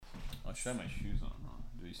I should have my shoes on, huh?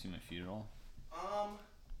 Do you see my feet at all?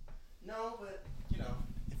 No, but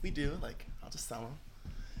if we do, like, I'll just sell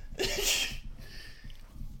them.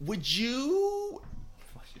 Would you?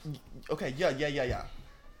 Okay, yeah.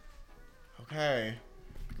 Okay,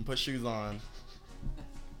 you can put shoes on.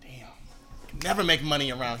 Damn, never make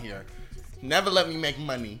money around here. Never let me make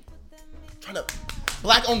money. Trying to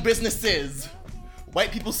black-owned businesses,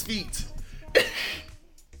 white people's feet.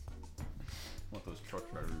 Want those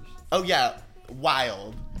truck drivers? Oh yeah,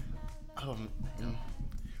 wild.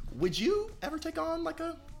 Would you ever take on like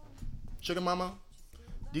a sugar mama?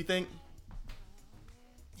 Do you think?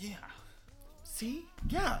 Yeah. See?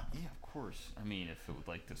 Yeah. Yeah, of course. I mean, if it would,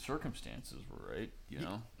 like, the circumstances were right, you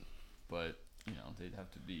know. But they'd have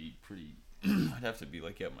to be pretty. I'd have to be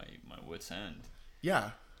like at my wit's end.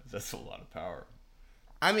 Yeah. That's a lot of power.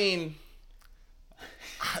 I mean,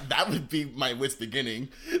 that would be my wit's beginning.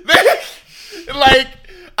 Like,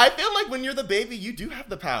 I feel like when you're the baby, you do have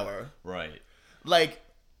the power. Right. Like,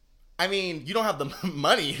 I mean, you don't have the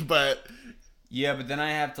money, but Yeah, but then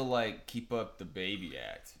I have to, like, keep up the baby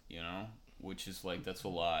act, which is like that's a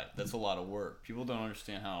lot. That's a lot of work. People don't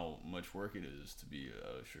understand how much work it is to be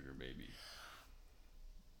a sugar baby.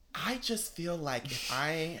 I just feel like if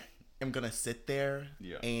I am gonna sit there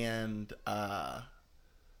and I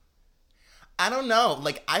don't know,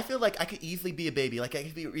 like I feel like I could easily be a baby, like I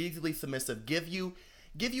could be easily submissive, give you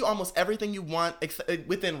almost everything you want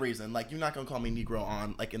within reason. Like you're not gonna call me Negro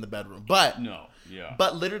on like in the bedroom, but no, yeah,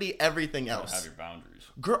 but literally everything else. Have your boundaries,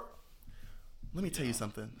 girl. Let me tell you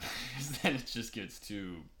something. Then it just gets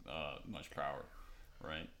too much power,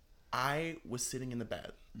 right? I was sitting in the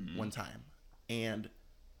bed one time, and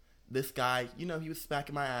this guy, he was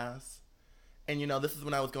smacking my ass. And, this is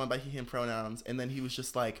when I was going by he, him pronouns. And then he was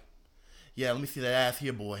just like, yeah, let me see that ass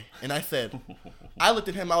here, boy. And I said, I looked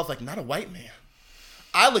at him, I was like, not a white man.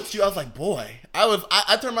 I looked at you, I was like, boy.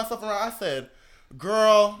 I turned myself around, I said,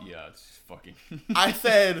 girl. Yeah, it's fucking. I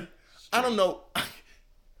said, I don't know.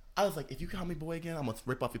 I was like, if you call me boy again, I'm going to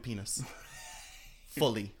rip off your penis.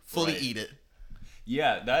 Fully right. Eat it.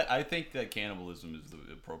 Yeah, I think that cannibalism is the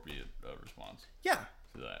appropriate response. Yeah.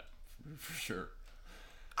 To that. For sure.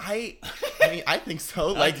 I mean, I think so.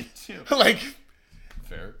 Like,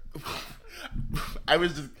 fair.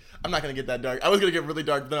 I'm not going to get that dark. I was going to get really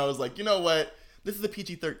dark, but then I was like, you know what? This is a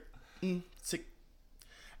PG-13.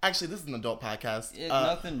 Actually, this is an adult podcast.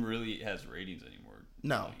 Nothing really has ratings anymore.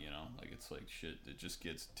 No. Like it's like shit that just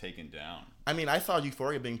gets taken down. I mean, I saw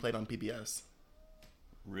Euphoria being played on PBS.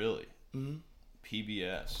 Really? Mm-hmm.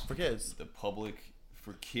 PBS. For kids. The public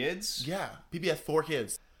for kids? Yeah. PBS for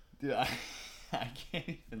kids. Dude, I can't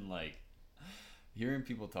even, like, hearing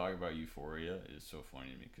people talk about Euphoria is so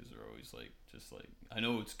funny to me because they're always like, just like, I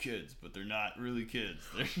know it's kids, but they're not really kids.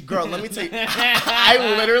 Girl, let me tell you,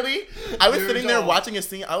 I was sitting there watching a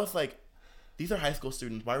scene. I was like, these are high school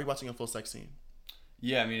students. Why are we watching a full sex scene?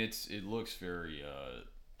 Yeah, I mean, it looks very,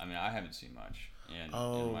 I mean, I haven't seen much. And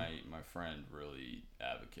my friend really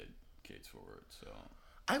advocates for it, so.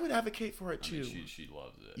 I would advocate for it too. She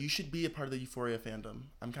loves it. You should be a part of the Euphoria fandom.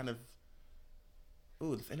 I'm kind of.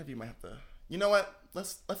 Ooh, this interview might have to. You know what?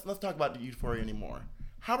 Let's talk about Euphoria anymore.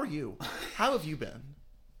 How are you? How have you been?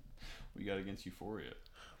 What you got against Euphoria?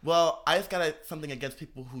 Well, I just got something against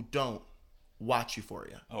people who don't watch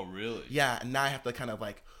Euphoria. Oh, really? Yeah, and now I have to kind of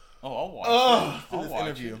like. Oh, I'll watch it. I'll watch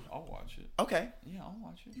interview. I'll watch it. Okay. Yeah, I'll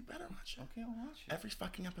watch it. You better watch it. Okay, I'll watch it. Every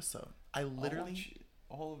fucking episode. I literally. I'll watch it.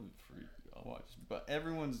 All of it for you. I'll watch it. But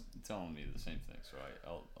everyone's telling me the same thing, so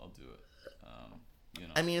I'll do it.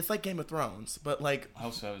 I mean, it's like Game of Thrones, but like. I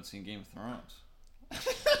also haven't seen Game of Thrones.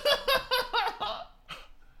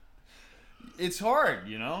 It's hard,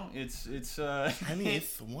 It's. I mean,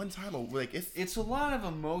 it's one time like it's a lot of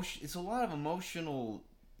emotion. It's a lot of emotional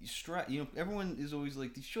stress. Everyone is always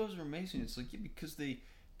like, these shows are amazing. It's like, yeah, because they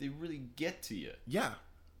really get to you. Yeah.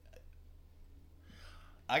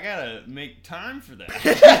 I gotta make time for that.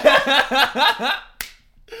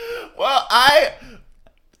 Well,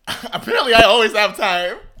 apparently I always have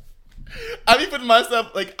time. I be putting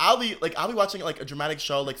myself like I'll be watching like a dramatic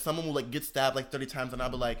show, like someone will like get stabbed like 30 times, and I'll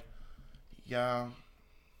be like, yeah,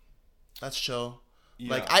 that's chill.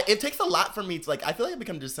 Yeah. Like it takes a lot for me to like. I feel like I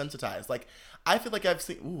become desensitized. Like I feel like I've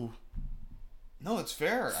seen. Ooh. No, it's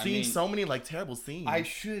fair. Seen so many like terrible scenes. I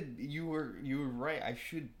should. You were right. I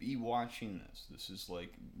should be watching this. This is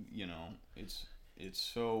like, it's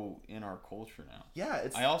so in our culture now. Yeah,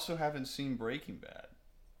 I also haven't seen Breaking Bad.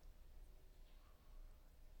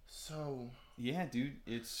 So. Yeah, dude,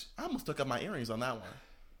 I almost took up my earrings on that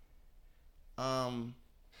one.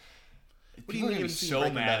 What do People you are mean? gonna be You've seen so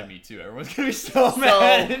Breaking mad Bad? at me too. Everyone's gonna be so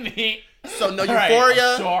mad at me. So no All right,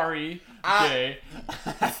 Euphoria. I'm sorry. Okay.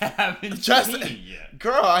 I haven't Just, seen it yet.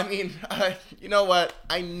 girl. I mean, you know what?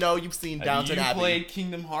 I know you've seen Have Downton you Abbey. played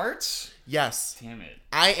Kingdom Hearts? Yes. Damn it.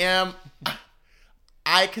 I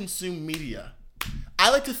consume media.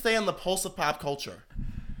 I like to stay on the pulse of pop culture.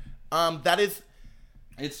 That is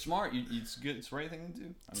It's smart. It's good. It's the right thing to do.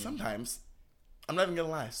 I mean, sometimes. I'm not even gonna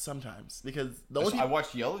lie. Sometimes because the only I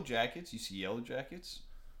watched Yellow Jackets. You see Yellow Jackets?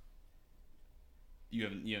 You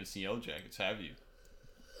haven't seen Yellow Jackets, have you?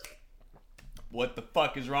 What the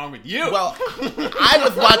fuck is wrong with you? well, I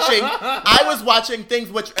was watching things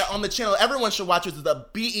which on the channel everyone should watch, which is the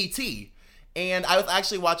BET, and I was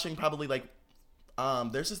actually watching probably like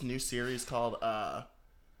there's this new series called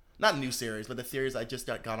not new series, but the series I just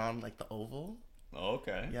got on, like The Oval. Oh,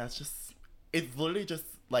 okay. Yeah, it's literally just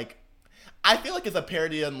like, I feel like it's a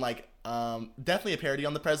parody on like, definitely a parody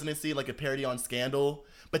on the presidency, like a parody on Scandal,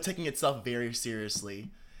 but taking itself very seriously.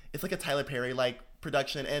 It's like a Tyler Perry like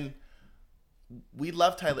production, and we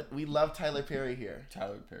love Tyler Perry here.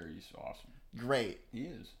 Tyler Perry's awesome. Great. He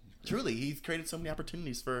is. He's great. Truly, he's created so many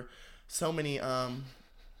opportunities for so many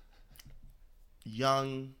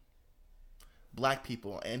young black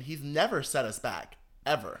people, and he's never set us back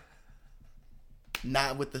ever.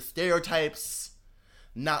 Not with the stereotypes,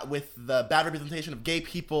 not with the bad representation of gay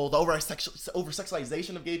people, the over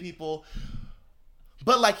sexualization of gay people.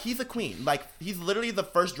 But like, he's a queen. Like, he's literally the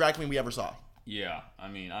first drag queen we ever saw. Yeah, I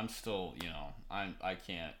mean, I'm still, I'm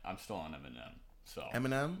still on Eminem. So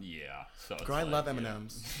Eminem? Yeah. So it's Girl, I like, love yeah.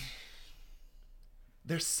 M&Ms.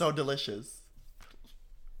 They're so delicious.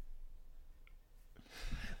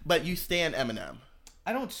 But you stan Eminem.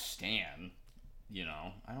 I don't stan.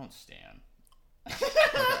 I don't stan.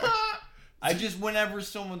 I just, whenever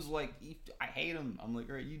someone's like, I hate him, I'm like,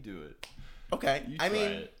 all right, you do it. Okay. You I try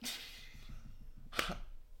mean, it.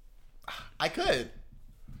 I could.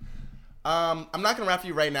 I'm not gonna rap for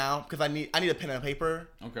you right now because I need a pen and paper.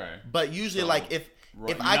 Okay. But usually, So, like, if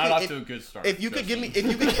You're I not could, off if, to a good start. if you could give me, Justin.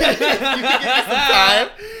 if you could give me some time,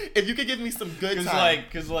 if you could give me some good time,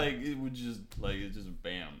 Cause it would just it's just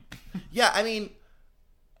bam. yeah. I mean,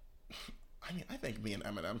 I think me and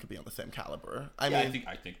Eminem could be on the same caliber. I'm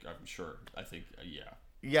sure. Yeah.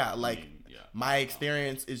 Yeah, like, yeah. my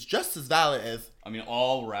experience is just as valid as, I mean,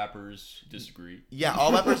 all rappers disagree. yeah,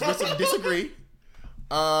 all rappers disagree.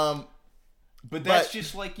 But that's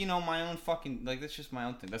just like, my own fucking, like, that's just my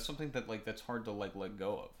own thing. That's something that, like, that's hard to, like, let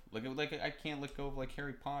go of. Like I can't let go of, like,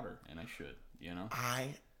 Harry Potter, and I should, I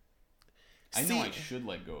know I should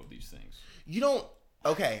let go of these things. You don't,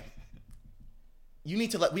 okay.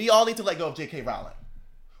 We all need to let go of J.K. Rowling.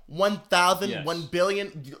 1,000, Yes. 1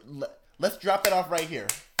 billion. Let's drop that off right here.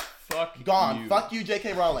 Fuck Gone. you. Fuck you,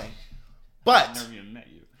 J.K. Rowling. I've But never even met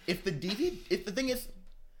you. if the thing is,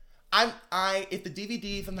 if the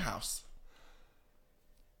DVD's in the house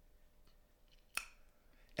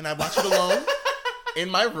and I watch it alone in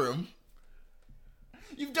my room,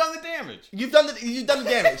 You've done the damage. you've done the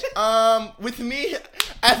damage. With me,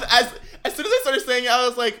 as soon as I started saying it, I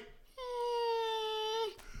was like,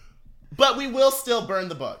 but we will still burn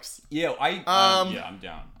the books. Yeah, I'm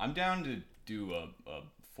down. I'm down to do a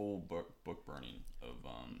full book burning of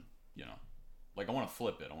like, I want to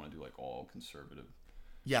flip it. I want to do, like, all conservative.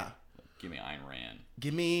 Yeah. Like, give me Ayn Rand.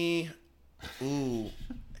 Give me,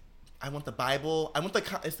 I want the Bible. I want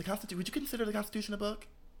is the Constitution. Would you consider the Constitution a book?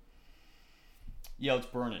 Yeah, let's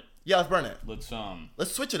burn it. Yeah, let's burn it. Let's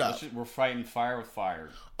Switch it up. we're fighting fire with fire.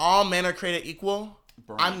 All men are created equal.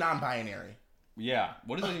 Burn I'm it. non-binary. Yeah.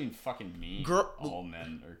 What does that even fucking mean? Girl- All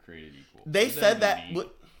men are created equal. They What does said that. even mean?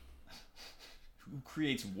 Who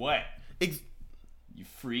creates what? You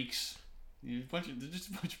freaks. They're just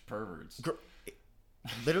a bunch of perverts.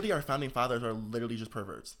 Literally, our founding fathers are literally just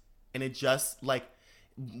perverts, and it just like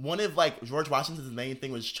one of like George Washington's main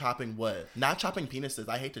thing was chopping wood, not chopping penises.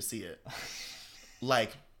 I hate to see it.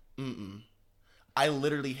 Like, I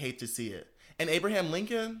literally hate to see it. And Abraham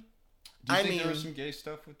Lincoln. Do you think there was some gay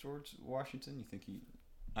stuff with George Washington? You think he?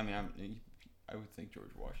 I mean, I would think George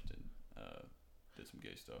Washington did some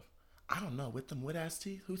gay stuff. I don't know. With them wood-ass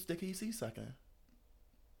teeth, who's sticky he sucking?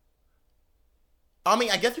 I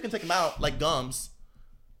mean, I guess you can take them out like gums.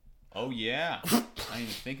 Oh yeah, I didn't even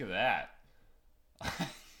think of that.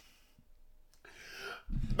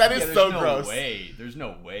 That is so gross. There's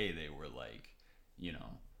no way they were like,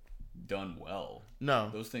 done well. No.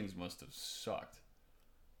 Those things must have sucked.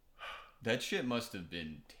 That shit must have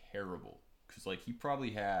been terrible. Because, like, he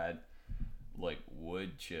probably had, like,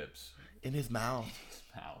 wood chips In his mouth. in his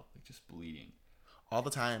mouth, like, just bleeding. All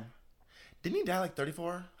the time. Didn't he die like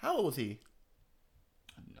 34? How old was he?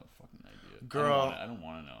 I have no fucking idea. Girl. I don't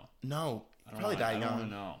want to know. No. You probably die young. I don't want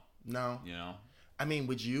to know. No. You know? I mean,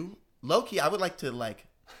 would you? Low-key, I would like to, like...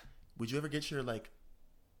 Would you ever get your, like...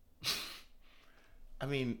 I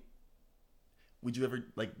mean... Would you ever,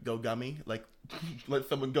 like, go gummy? Like, let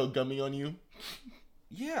someone go gummy on you?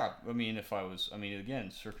 Yeah. I mean, if I was... I mean,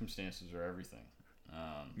 again, circumstances are everything.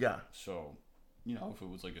 Yeah. So, you know, if it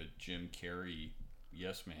was like a Jim Carrey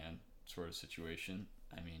yes man sort of situation,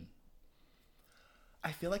 I mean...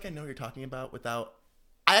 I feel like I know what you're talking about without...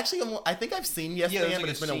 I think I've seen Yes Man, like but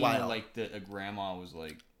it's been a while. Like a grandma was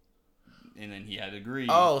like... And then he had to agree.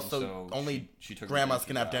 Oh, so only she took grandmas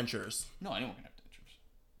can have dentures. No, anyone can have dentures.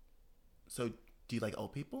 So, do you like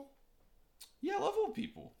old people? Yeah, I love old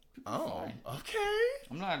people. People are fine. Okay.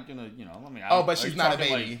 I'm not gonna, you know, I mean... but she's not a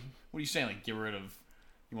baby. Like, what are you saying? Like, get rid of...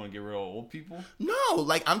 You want to get rid of old people? No,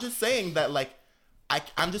 like, I'm just saying that, like,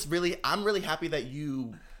 I'm really happy that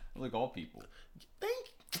you... I like all people.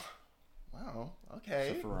 Wow, okay.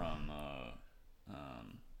 Except for,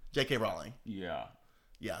 J.K. Rowling. Yeah.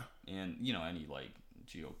 Yeah. And, you know, any, like,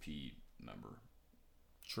 GOP member.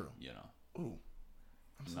 True. You know. Ooh.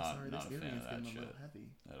 I'm so sorry. Not This a fan earring of is that getting a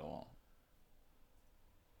little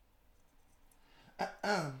shit at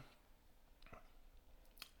all.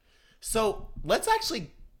 So, let's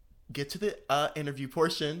actually get to the interview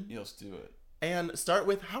portion. Yeah, let's do it. And start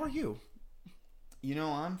with, how are you? You know,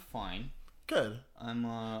 I'm fine. Good.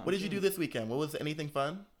 What did you do this weekend? What was anything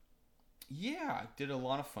fun? Yeah, I did a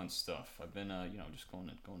lot of fun stuff. I've been, you know, just going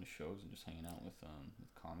to shows and just hanging out with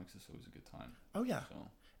comics. It's always a good time. Oh yeah. So,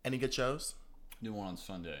 any good shows? Did one on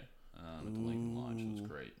Sunday at the Lincoln Lodge. It was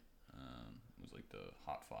great. It was like the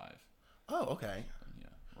Hot Five. Oh, okay. And,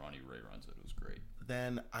 yeah, Ronnie Ray runs it. It was great.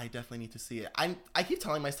 Then I definitely need to see it. I keep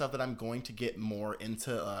telling myself that I'm going to get more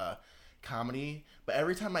into comedy, but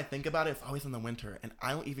every time I think about it, it's always in the winter, and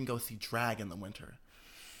I don't even go see drag in the winter.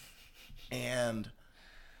 And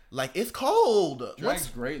like, it's cold. Drag's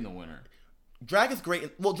great in the winter. Drag is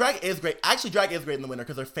great. Well, drag is great. Actually, drag is great in the winter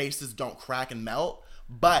because their faces don't crack and melt.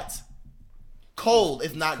 But cold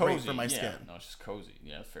is not cozy. Great for my skin. No, it's just cozy.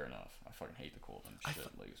 Yeah, fair enough. I fucking hate the cold and shit.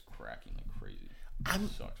 Like, it's cracking like crazy.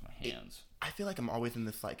 It sucks my hands. I feel like I'm always in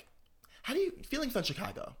this, like... How do you... Feelings on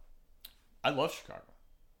Chicago? I love Chicago.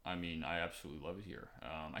 I mean, I absolutely love it here.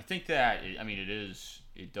 I think that...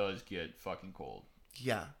 It does get fucking cold.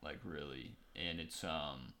 Yeah. Like, really. And it's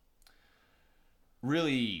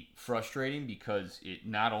really frustrating because it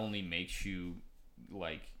not only makes you,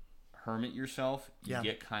 like, hermit yourself, you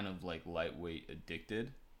get kind of, like, lightweight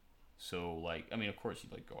addicted. So, like, I mean, of course, you,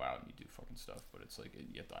 like, go out and you do fucking stuff, but it's, like,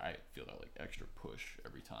 you have to, I feel that, like, extra push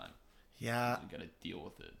every time. Yeah. You gotta deal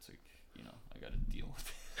with it. It's like, you know, I gotta deal with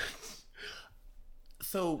it.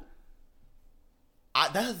 So,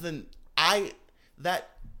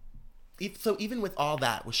 so even with all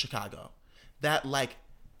that with Chicago, that, like,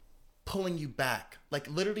 pulling you back, like,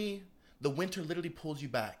 literally, the winter literally pulls you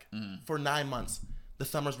back for 9 months. The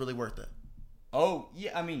summer's really worth it. Oh,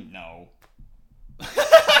 yeah, I mean, no.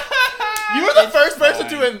 You were the first person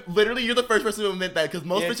you're the first person to admit that, because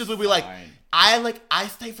most bitches would be like, I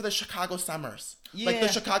stay for the Chicago summers. Yeah. Like, the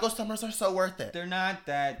Chicago summers are so worth it. They're not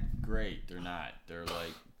that great. They're not. They're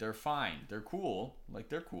like, they're fine. They're cool. Like,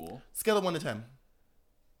 they're cool. Scale of 1 to 10.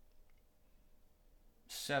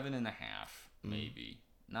 7.5, maybe.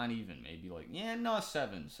 Not even, maybe like,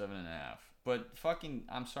 7.5. But fucking,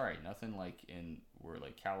 I'm sorry, nothing like where,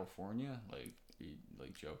 like, California, like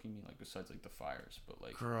joking me, like, besides, like, the fires, but,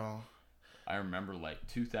 like, girl, I remember, like,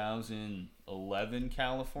 2011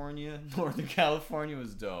 California, Northern California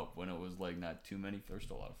was dope when it was, like, not too many. There were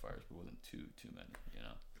still a lot of fires, but it wasn't too many, you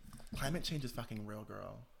know. Climate change is fucking real,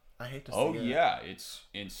 girl. I hate to say it. Oh yeah, it's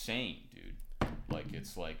insane, dude. Like,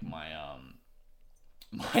 it's like my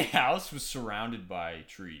house was surrounded by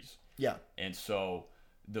trees. Yeah. And so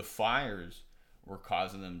the fires were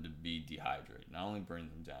causing them to be dehydrated. Not only burning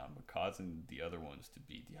them down, but causing the other ones to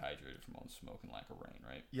be dehydrated from all the smoke and lack of rain,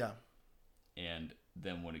 right? Yeah. And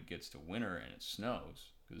then when it gets to winter and it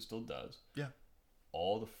snows, because it still does. Yeah.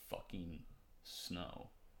 All the fucking snow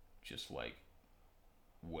just, like,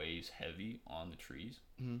 weighs heavy on the trees.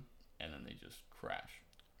 Mm-hmm. And then they just crash.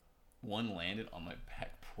 One landed on my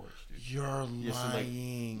back porch, dude. You're lying. So, like,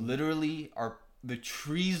 literally, the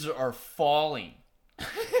trees are falling.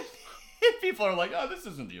 People are like, oh, this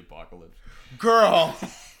isn't the apocalypse. Girl,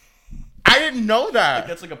 I didn't know that. Like,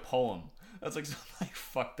 that's like a poem. That's like some, like,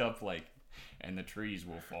 fucked up, like, and the trees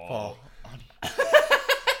will fall.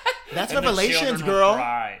 That's Revelations, girl.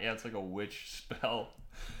 Cry. Yeah, it's like a witch spell.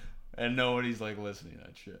 And nobody's, like, listening to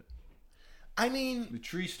that shit. I mean, the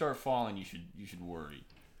trees start falling, you should worry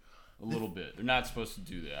a little bit. They're not supposed to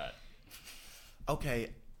do that. Okay,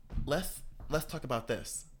 let's let's talk about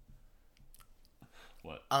this.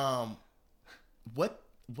 What?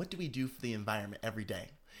 What do we do for the environment every day?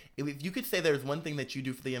 If you could say there's one thing that you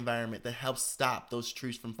do for the environment that helps stop those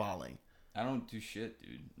trees from falling. I don't do shit,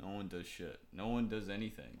 dude. No one does shit. No one does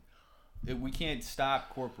anything. We can't stop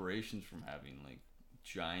corporations from having like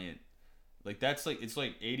giant, like that's like it's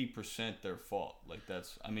like 80% their fault. Like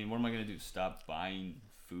that's, I mean, what am I gonna do? Stop buying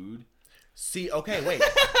food? See, okay, wait.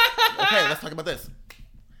 Okay, let's talk about this.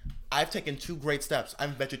 I've taken 2 great steps.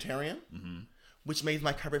 I'm vegetarian, which makes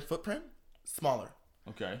my carbon footprint smaller.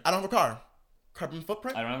 Okay. I don't have a car. Carbon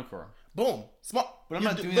footprint? I don't have a car. Boom. Small. But I'm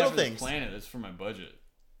not doing that for the planet. It's for my budget.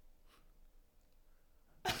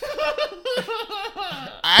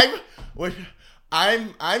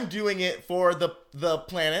 I'm doing it for the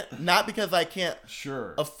planet, not because I can't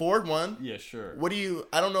afford one. Yeah, sure.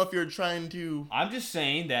 I don't know if you're trying to. I'm just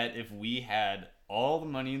saying that if we had all the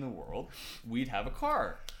money in the world, we'd have a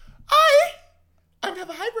car. I would have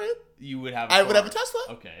a hybrid. You would have I would have a Tesla.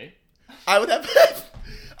 Okay. I would have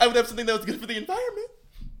something that was good for the environment.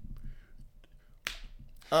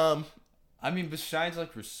 I mean, besides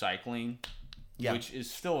like recycling, yeah. which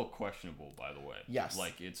is still questionable, by the way. Yes.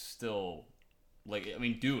 Like it's still, like, I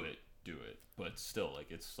mean, do it, but still,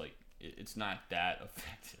 like it's like it's not that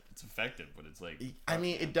effective. It's effective, but it's like, I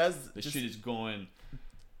mean, it does. The shit is going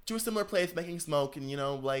to a similar place, making smoke, and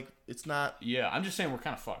like it's not. Yeah, I'm just saying we're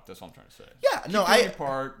kind of fucked. That's all I'm trying to say. Yeah, Keep no, doing your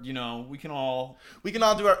part. We can all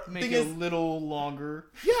do our make it a little longer.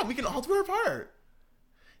 Yeah, we can all do our part.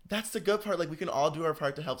 That's the good part. Like we can all do our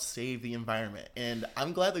part to help save the environment, and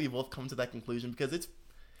I'm glad that we both come to that conclusion because it's.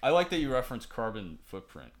 I like that you reference carbon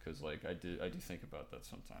footprint because like I do think about that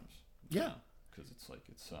sometimes. Yeah. Because it's like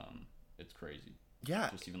it's crazy. Yeah.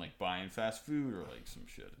 Just even like buying fast food or like some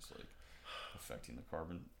shit is like affecting the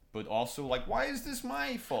carbon. But also, like, why is this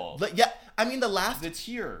my fault? But yeah, I mean, it's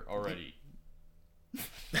here already.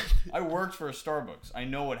 I worked for a Starbucks. I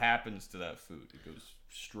know what happens to that food. It goes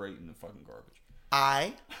straight in the fucking garbage.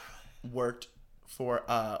 I worked for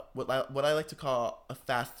what I like to call a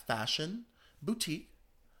fast fashion boutique.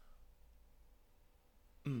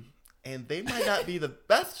 And they might not be the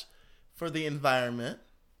best for the environment.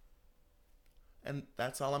 And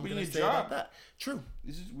that's all I'm going to say about that. True.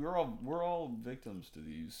 We're all victims to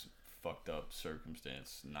these fucked up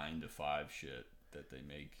circumstance 9 to 5 shit that they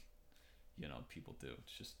make, people do.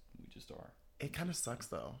 We just are. It kind of sucks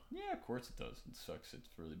though. Yeah, of course it does. It sucks.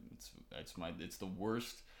 It's the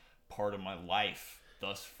worst part of my life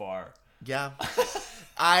thus far. Yeah.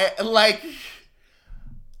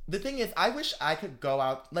 The thing is, I wish I could go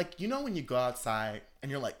out, like, when you go outside and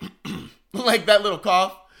you're like, like that little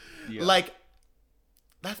cough, yeah.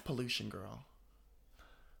 That's pollution, girl.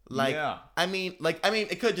 Yeah. I mean,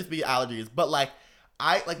 it could just be allergies, but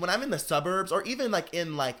when I'm in the suburbs or even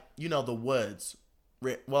in the woods.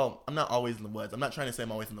 Well, I'm not always in the woods. I'm not trying to say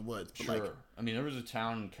I'm always in the woods. But sure. I mean, there was a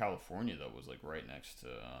town in California that was right next to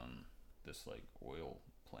this oil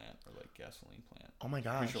plant or gasoline plant. Oh my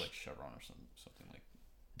gosh. Pretty sure Chevron or something like.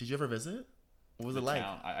 Did you ever visit? What was it like?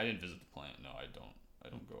 Town, I didn't visit the plant. No, I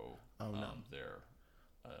don't go there.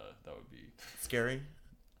 That would be scary.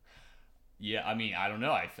 Yeah, I mean, I don't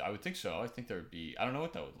know. I would think so. I think there would be. I don't know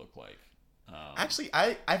what that would look like. Actually,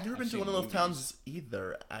 I've never been to one of those towns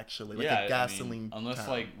either. Actually, a gasoline. Unless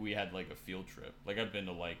town. We had a field trip. I've been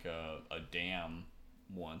to a dam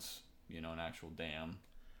once. An actual dam,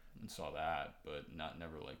 and saw that, but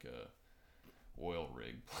never a oil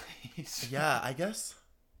rig place. Yeah, I guess.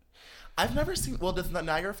 I've never seen. Well, does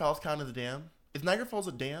Niagara Falls count as a dam? Is Niagara Falls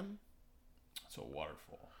a dam? It's a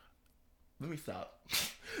waterfall. Let me stop.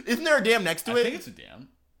 Isn't there a dam next to it? I think it's a dam.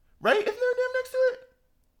 Right? Isn't there a dam next to it?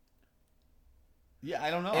 Yeah,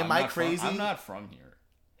 I don't know. Am I crazy? I'm not from here.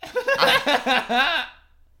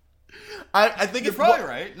 I think you're probably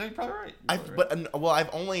right. No, you're probably right. I've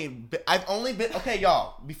only been. Okay,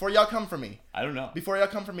 y'all. Before y'all come for me. I don't know. Before y'all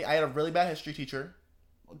come for me, I had a really bad history teacher.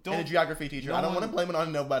 And a geography teacher. I don't want to blame it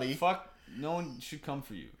on nobody. Fuck. No one should come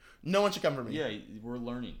for you. No one should come for me. Yeah, we're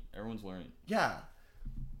learning. Everyone's learning. Yeah.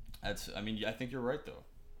 I think you're right though.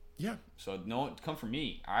 Yeah. So no one come for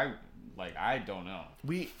me. I don't know.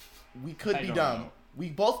 We could be dumb. Know. We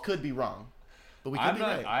both could be wrong. But we could be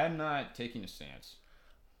right. I'm not taking a stance.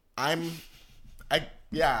 I mean, I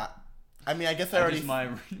guess I already.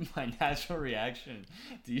 My natural reaction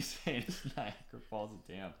to you saying it's Niagara Falls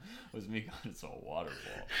a dam was me going, it's a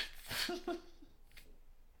waterfall.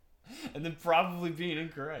 and then probably being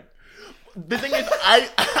incorrect. The thing is,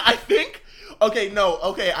 I think, okay,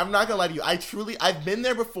 I'm not gonna lie to you. I've been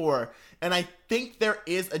there before, and I think there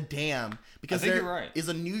is a dam because there is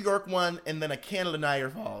a New York one and then a Canada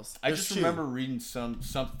Niagara Falls. I just remember reading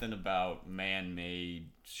something about man-made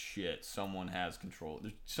shit. Someone has control.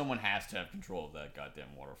 Someone has to have control of that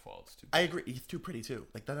goddamn waterfall. It's too big. I agree. It's too pretty too.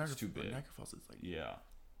 Like that Niagara, too big. Niagara Falls is like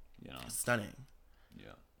stunning.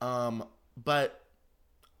 Yeah. But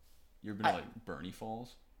you ever been to like Bernie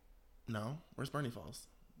Falls? No, where's Bernie Falls?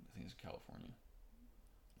 I think it's in California.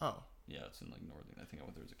 Oh. Yeah, it's in like northern. I think I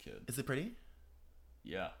went there as a kid. Is it pretty?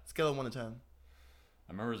 Yeah. Scale of 1 to 10.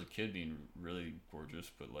 I remember as a kid being really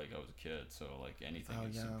gorgeous, but like I was a kid, so like anything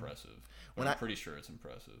is impressive. But I'm pretty sure it's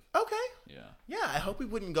impressive. Okay. Yeah. Yeah, I hope we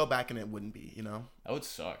wouldn't go back and it wouldn't be, you know? That would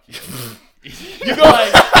suck. You go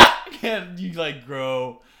like, and you like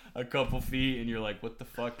grow a couple feet and you're like, what the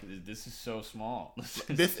fuck? This is so small.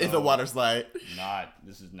 This is a water slide.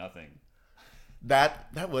 This is nothing.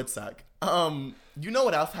 That would suck. You know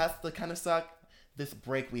what else has to kind of suck? This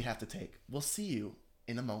break we have to take. We'll see you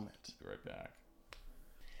in a moment. Be right back.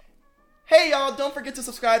 Hey y'all, don't forget to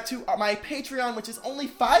subscribe to my Patreon, which is only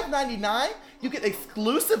 $5.99. You get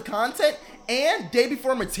exclusive content and day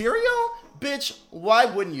before material. Bitch, why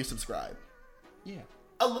wouldn't you subscribe? Yeah.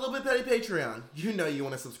 A Little Bit Petty Patreon. You know you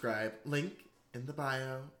want to subscribe. Link in the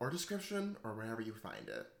bio or description or wherever you find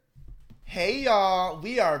it. Hey y'all,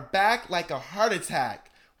 we are back like a heart attack.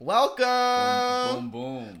 Welcome. Boom,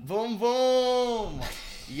 boom, boom. Boom, boom.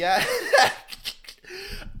 Yeah.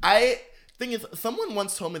 Thing is, someone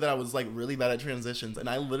once told me that I was like really bad at transitions, and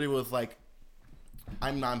I literally was like,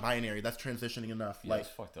 I'm non-binary. That's transitioning enough. Yeah, like, it's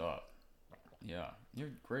fucked up. Yeah, you're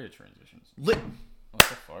great at transitions. What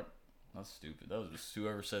the fuck? That's stupid. That was just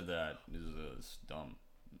whoever said that is dumb.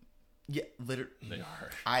 Yeah, literally. They are.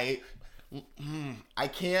 I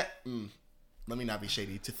can't. Let me not be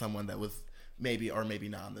shady to someone that was maybe or maybe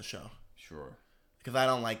not on the show. Sure. Because I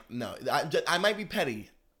don't like. No, I might be petty,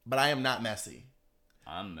 but I am not messy.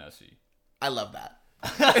 I'm messy. I love that.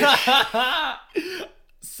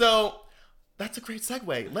 So that's a great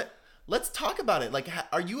segue. Let's talk about it. Like,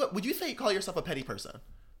 would you say you call yourself a petty person?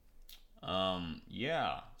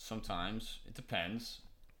 Yeah, sometimes. It depends.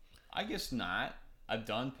 I guess not. I've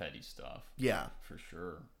done petty stuff. Yeah. For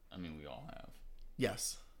sure. I mean, we all have.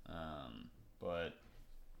 Yes. But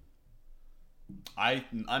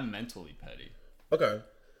I'm mentally petty. Okay.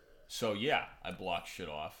 So yeah, I block shit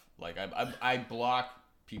off. Like I block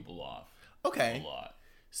people off. Okay. A lot.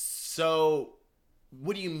 So,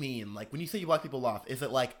 what do you mean? Like, when you say you block people off, is it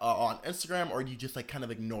like on Instagram, or do you just like kind of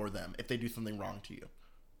ignore them if they do something wrong to you?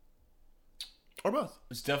 Or both?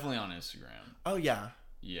 It's definitely on Instagram. Oh, yeah.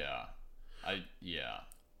 Yeah. Yeah.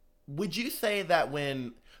 Would you say that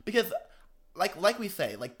because like we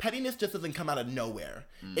say, like pettiness just doesn't come out of nowhere.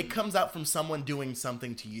 It comes out from someone doing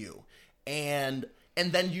something to you and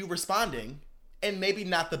then you responding and maybe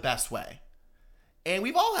not the best way. And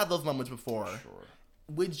we've all had those moments before. Sure.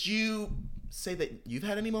 Would you say that you've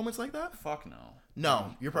had any moments like that? Fuck no.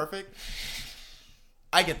 No, you're perfect.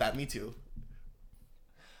 I get that. Me too.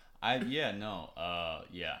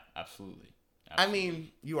 Yeah, absolutely. I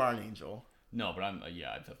mean, you are an angel. No, but I've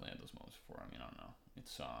definitely had those moments before. I mean, I don't know.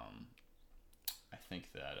 It's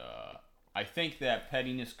I think that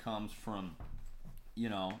pettiness comes from,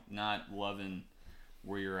 not loving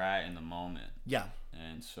where you're at in the moment. Yeah.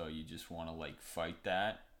 And so you just want to like fight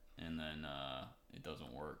that, and then it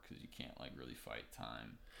doesn't work because you can't like really fight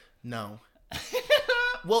time. No.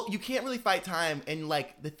 Well, you can't really fight time, and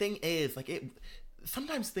like the thing is, like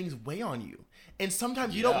sometimes things weigh on you, and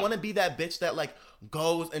sometimes you don't want to be that bitch that like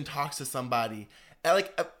goes and talks to somebody, and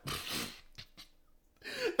like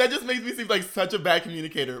that just makes me seem like such a bad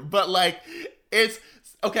communicator. But like, it's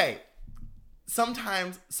okay.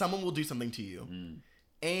 Sometimes someone will do something to you,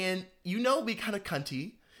 and be kind of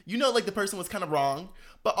cunty. Like the person was kind of wrong,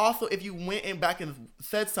 but also if you went and back and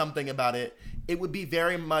said something about it, it would be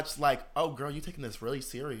very much like, oh girl, you taking this really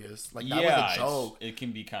serious. Like that was a joke. It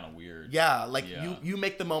can be kind of weird. Yeah, like you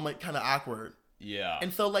make the moment kind of awkward. Yeah.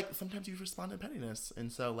 And so like sometimes you respond in pettiness.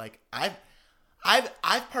 And so like I've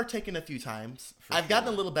partaken a few times. I've gotten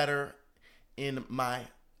a little better in my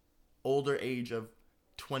older age of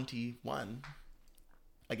 21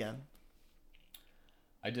 again.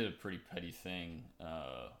 I did a pretty petty thing,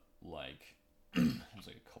 like, it was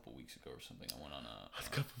like a couple weeks ago or something. I went on a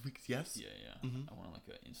couple weeks, yes? Yeah. Mm-hmm. I went on like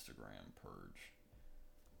an Instagram purge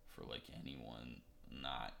for like anyone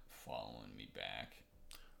not following me back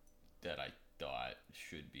that I thought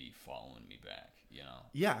should be following me back,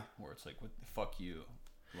 Yeah. Where it's like, what the fuck you?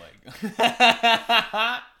 Like,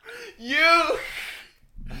 you!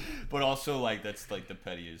 But also, like, that's like the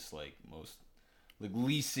pettiest, like, most, like,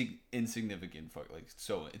 least insignificant fuck. Like, it's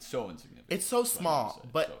so insignificant. It's so small,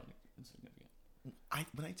 but so insignificant.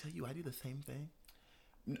 When I tell you, I do the same thing.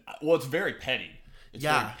 Well, it's very petty. It's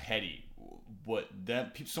yeah. very petty. What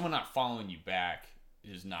someone not following you back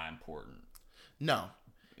is not important. No,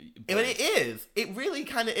 but it is. It really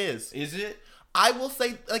kind of is. Is it? I will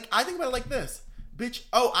say, like, I think about it like this, bitch.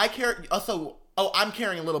 Oh, I care. I'm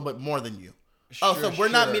caring a little bit more than you. Sure, so we're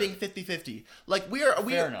not meeting 50-50. Like we are.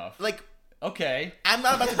 Fair enough. Like, okay. I'm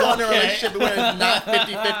not about to go into a relationship where it's not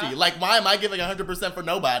 50-50. Like, why am I giving 100% for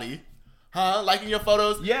nobody? Huh? Liking your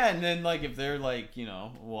photos? Yeah, and then, like, if they're like, you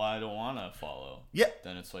know, well, I don't want to follow. Yeah.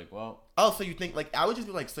 Then it's like, well. Oh, so you think, like, I would just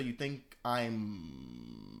be like, so you think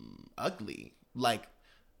I'm ugly? Like,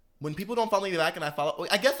 when people don't follow me back and I follow,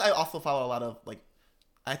 I guess I also follow a lot of, like,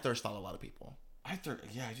 I thirst follow a lot of people. I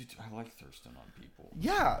like thirsting on people.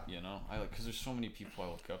 Yeah. You know, because there's so many people I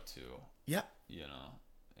look up to. Yeah. You know,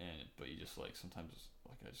 but you just, like, sometimes,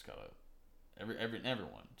 like, I just gotta,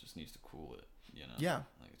 everyone just needs to cool it, you know? Yeah.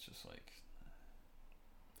 Like, it's just like,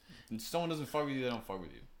 if someone doesn't fuck with you, they don't fuck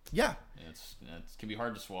with you. Yeah. And it can be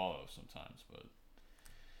hard to swallow sometimes, but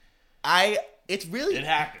it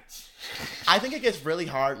happens. I think it gets really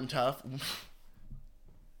hard and tough.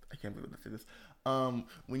 I can't believe I say this.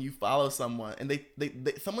 When you follow someone and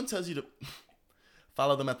someone tells you to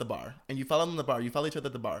follow them at the bar, and you follow them at the bar, you follow each other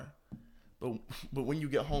at the bar, but when you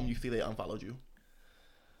get home, you see they unfollowed you.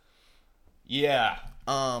 Yeah.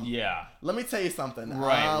 Yeah. Let me tell you something.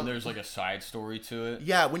 Right. When there's like a side story to it.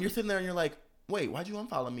 Yeah. When you're sitting there and you're like, wait, why'd you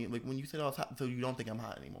unfollow me? Like when you said I was hot, so you don't think I'm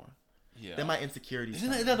hot anymore. Yeah. Then my insecurities.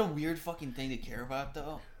 Isn't that a weird fucking thing to care about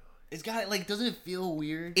though? It's got like, doesn't it feel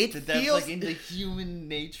weird? That's like into human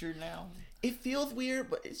nature now. It feels weird,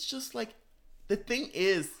 but it's just like, the thing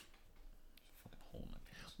is.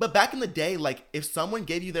 But back in the day, like if someone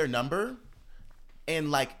gave you their number,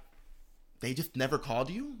 and like they just never called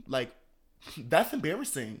you, like. That's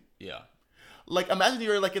embarrassing. Yeah. Like, imagine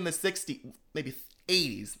you're like in the 60s, maybe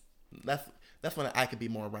 80s. That's when I could be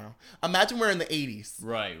more around. Imagine we're in the 80s.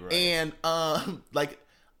 Right. And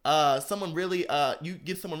someone really you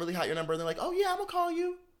give someone really hot your number and they're like, "Oh yeah, I'm gonna call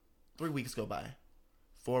you." 3 weeks go by.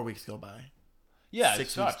 4 weeks go by. Yeah,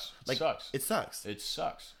 6 sucks. Like, It sucks. It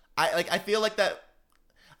sucks. I feel like that.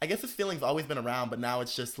 I guess this feeling's always been around, but now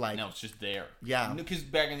it's just like... No, it's just there. Yeah. Because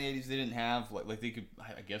back in the 80s, they didn't have... Like they could...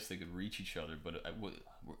 I guess they could reach each other, but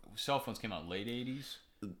cell phones came out late 80s?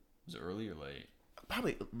 Was it early or late?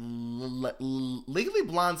 Probably... Legally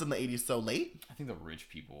Blonde's in the 80s so late? I think the rich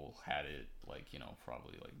people had it, like, you know,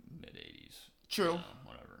 probably, like, mid-80s. True. You know,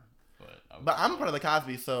 whatever. But I'm part of the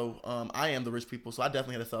Cosby, so I am the rich people, so I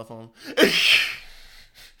definitely had a cell phone.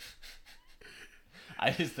 I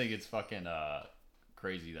just think it's fucking...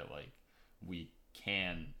 crazy that like we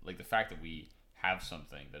can like the fact that we have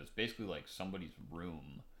something that is basically like somebody's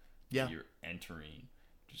room that you're entering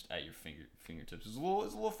just at your fingertips is a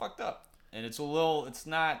little fucked up, and it's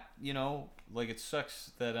not, you know, like it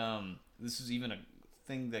sucks that this is even a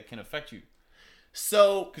thing that can affect you,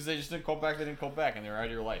 so because they didn't call back and they're out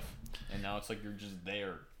of your life, and now it's like you're just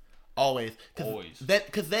there always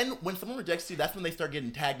because then when someone rejects you, that's when they start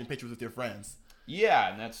getting tagged in pictures with your friends.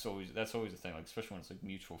 Yeah, and that's always the thing, like especially when it's like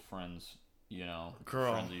mutual friends, you know,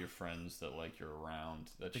 friends of your friends that like you're around.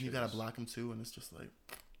 That then you gotta block them too, and it's just like.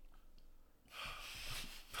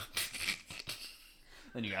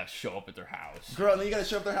 Then you gotta show up at their house. Girl, then you gotta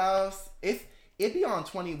show up at their house. It'd be on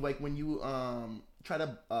 20 like when you try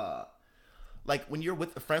to like when you're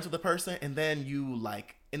friends with the person and then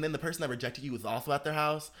the person that rejected you is also at their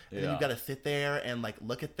house, and then you gotta sit there and like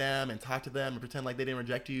look at them and talk to them and pretend like they didn't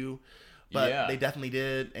reject you. But they definitely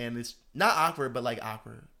did, and it's not awkward, but like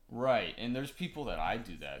awkward. Right, and there's people that I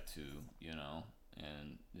do that to, you know,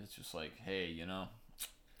 and it's just like, hey, you know,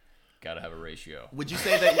 gotta have a ratio. Would you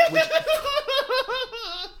say that?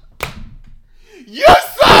 You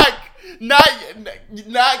suck!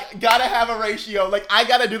 Not gotta have a ratio. Like, I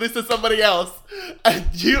gotta do this to somebody else.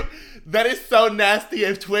 That is so nasty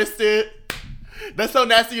and twisted. That's so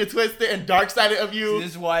nasty and twisted and dark-sided of you. See,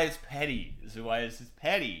 this is why it's petty.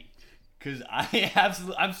 Petty. Because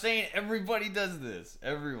I'm saying everybody does this.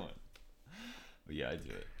 Everyone. But yeah, I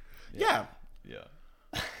do it. Yeah.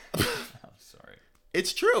 I'm sorry.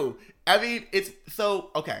 It's true. I mean, it's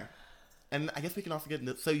so, okay. And I guess we can also get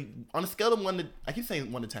into, so on a scale of 1 to, I keep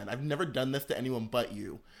saying 1 to 10. I've never done this to anyone but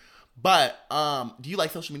you. But, do you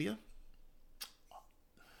like social media?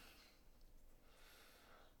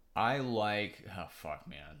 I like, oh fuck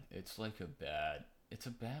man. It's like a bad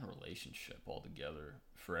relationship altogether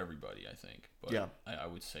for everybody, I think. But yeah. I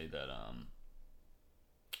would say that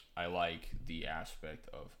I like the aspect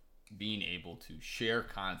of being able to share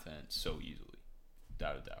content so easily,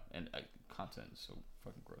 without a doubt. And content is so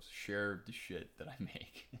fucking gross. Share the shit that I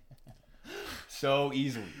make so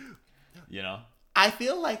easily, you know. I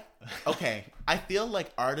feel like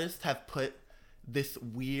artists have put this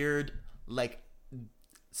weird like.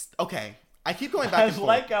 Okay, I keep going back. I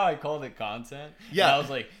like how I called it content. Yeah, and I was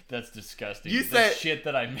like, "That's disgusting." You the said shit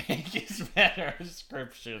that I make is better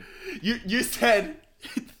description. You said.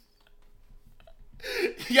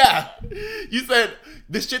 Yeah, you said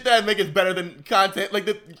the shit that I make is better than content. Like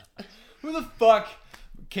who the fuck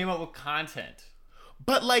came up with content?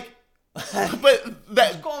 But like, but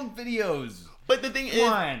that just go on videos. But the thing is,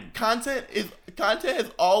 content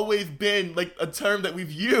has always been like a term that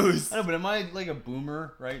we've used. I know, but am I like a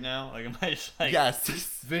boomer right now? Like, am I just like yes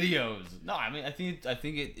videos? No, I mean, I think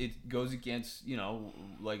it goes against, you know,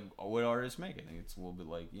 like what artists make. I think it's a little bit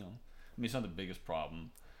like, you know, I mean, it's not the biggest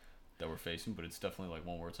problem that we're facing, but it's definitely like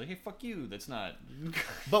one where it's like, hey, fuck you. That's not.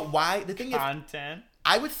 But why? The thing content.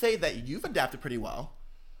 I would say that you've adapted pretty well.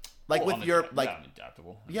 Like with your like, I'm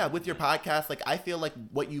adaptable. Yeah, with your podcast, like I feel like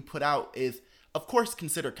what you put out is, of course,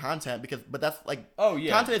 considered content but that's like,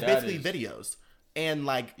 content is basically videos, and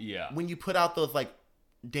like, when you put out those like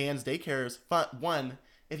Dan's Daycares, one,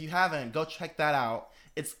 if you haven't, go check that out.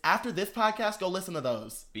 It's after this podcast, go listen to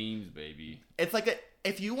those. Beams, baby. It's like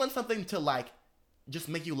if you want something to like just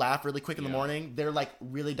make you laugh really quick in the morning, they're like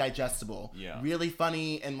really digestible, really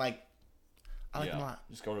funny, and like I like them a lot.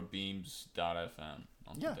 Just go to beams.fm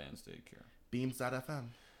on the Dan's Daycare. Beams.fm.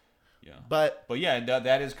 Yeah, but yeah,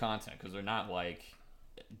 that is content because they're not like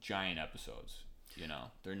giant episodes. You know,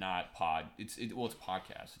 they're not It's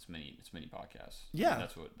podcasts. It's mini podcasts. Yeah,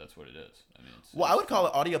 that's what it is. I mean, I would call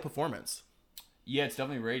it audio performance. Yeah, it's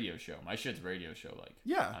definitely a radio show. My shit's radio show. Like,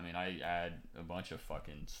 yeah. I mean, I add a bunch of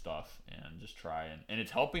fucking stuff and just try and it's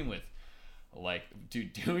helping with, like,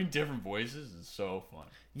 dude, doing different voices is so fun.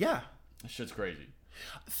 Yeah, that shit's crazy.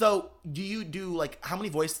 So, do you do like how many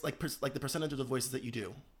voice like the percentage of the voices that you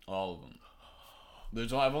do? All of them.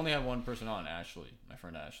 I've only had one person on, Ashley. My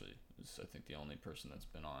friend Ashley is, I think, the only person that's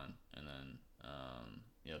been on, and then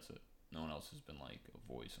that's it. No one else has been like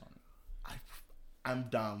a voice on it. I'm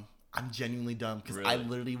dumb. I'm genuinely dumb because really?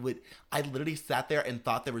 I literally sat there and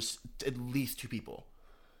thought there was at least 2 people.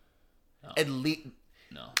 No. At least.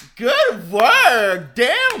 No. Good work,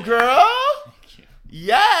 damn girl. Thank you.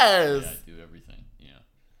 Yes. Yeah, I do everything.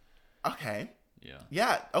 Yeah. Okay. Yeah.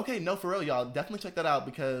 Yeah. Okay. No, for real, y'all. Definitely check that out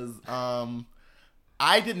because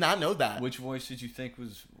I did not know that. Which voice did you think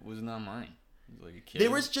was not mine? Was it like a kid? There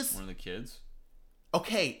was just one of the kids.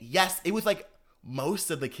 Okay. Yes, it was like most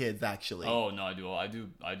of the kids actually. Oh no, I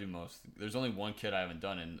do most. There's only one kid I haven't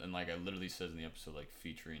done, and like I literally says in the episode, like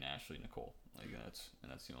featuring Ashley Nicole. Like that's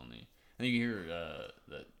the only. And you can hear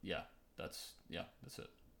that. Yeah, that's it.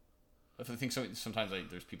 I think sometimes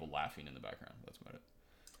there's people laughing in the background. That's about it.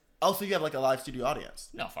 Oh, so you have like a live studio audience?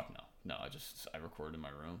 No, fuck no. No, I record in my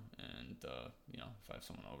room, and you know, if I have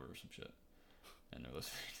someone over or some shit, and they're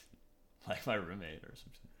listening, like my roommate or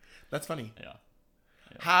something. That's funny. Yeah.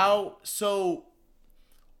 So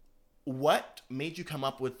what made you come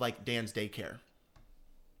up with like Dan's Daycare?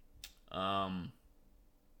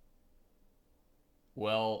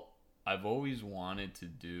 Well, I've always wanted to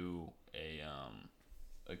do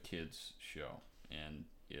a kids show, and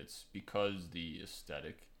it's because the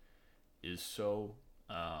aesthetic is so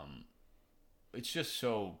it's just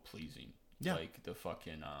so pleasing. Yeah. Like the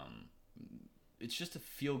fucking it's just a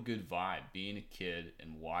feel good vibe being a kid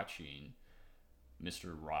and watching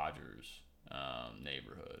Mr. Rogers'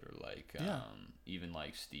 Neighborhood, or like even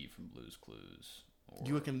like Steve from Blue's Clues. Or,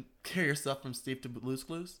 you would compare yourself from Steve to Blue's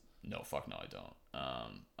Clues? No, fuck no, I don't.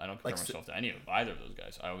 I don't compare myself to either of those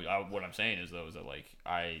guys. What I'm saying is though is that like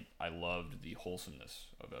I loved the wholesomeness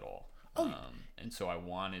of it all. Oh. And so I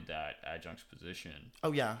wanted that adjunct's position.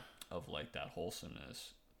 Oh yeah. Of like that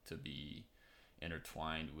wholesomeness to be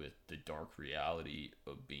intertwined with the dark reality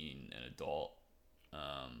of being an adult,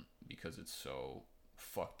 because it's so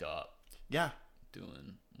fucked up. Yeah.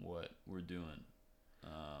 Doing what we're doing.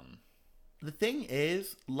 The thing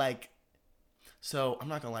is, like, so I'm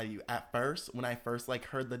not gonna lie to you. At first, when I first like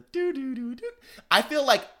heard the do do do do, I feel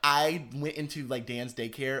like I went into like Dan's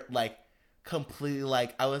Daycare like completely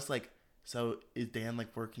like I was like, so is Dan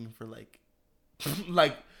like working for like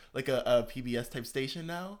like a PBS type station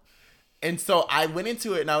now? And so I went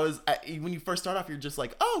into it, and when you first start off, you're just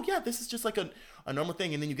like, oh yeah, this is just like a normal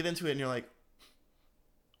thing, and then you get into it, and you're like,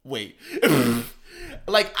 wait,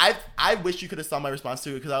 like I wish you could have saw my response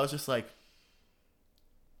to it because I was just like,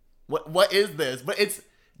 what is this? But it's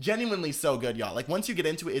Genuinely so good, y'all. Like, once you get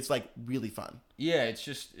into it, it's, like, really fun. Yeah,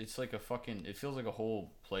 it's like a fucking, it feels like a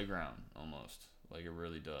whole playground almost. Like, it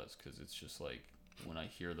really does. Because it's just like, when I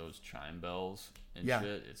hear those chime bells and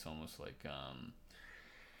shit, it's almost like,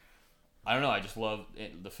 I don't know. I just love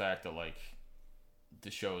the fact that, like,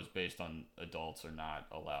 the show is based on adults are not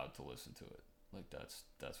allowed to listen to it. Like, that's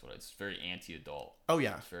what it's very anti-adult. Oh,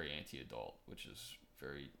 yeah. It's very anti-adult, which is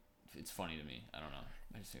it's funny to me. I don't know.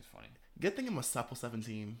 I just think it's funny. Good thing I'm a supple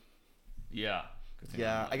 17. Yeah.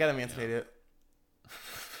 Yeah, I got emancipated.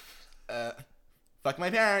 Fuck my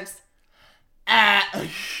parents. Ah.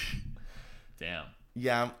 Damn.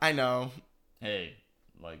 Yeah, I know. Hey,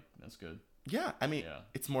 like, that's good. Yeah, I mean,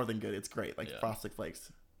 it's more than good. It's great. Like, Frosted Flakes.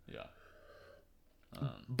 Yeah.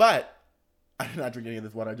 But, I did not drink any of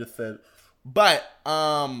this water I just said. But,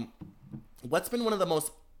 what's been one of the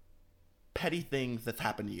most petty things that's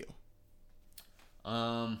happened to you?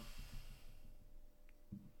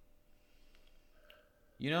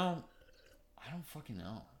 You know, I don't fucking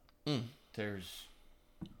know. There's,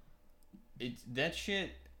 that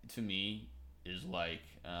shit to me is like,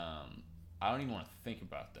 I don't even want to think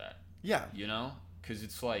about that. Yeah. You know? Because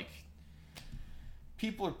it's like,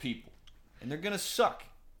 people are people, and they're gonna suck,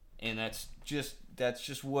 and that's just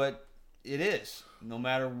what it is, no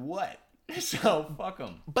matter what. So fuck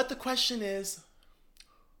them. But the question is,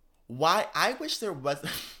 why? I wish there was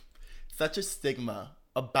such a stigma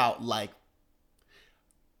about, like,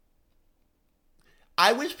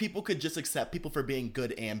 I wish people could just accept people for being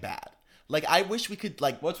good and bad. Like, I wish we could,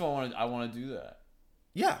 like... What's what I want to do that.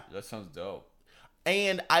 Yeah. That sounds dope.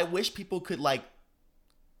 And I wish people could, like,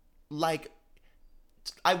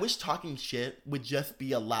 I wish talking shit would just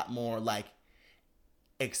be a lot more, like,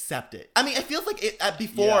 accepted. I mean, it feels like it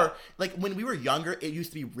before, like, when we were younger, it used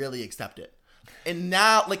to be really accepted. And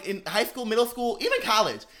now, like, in high school, middle school, even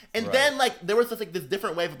college. And then, like, there was just, like, this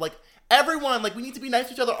different wave of, like, everyone, like, we need to be nice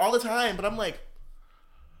to each other all the time. But I'm like,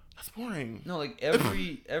 that's boring. No, like,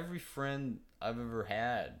 every friend I've ever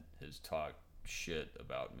had has talked shit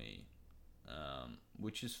about me,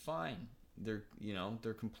 which is fine. They're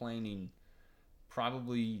complaining,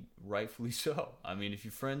 probably rightfully so. I mean, if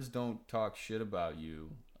your friends don't talk shit about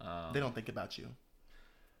you, they don't think about you.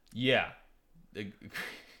 Yeah,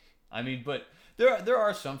 I mean, but there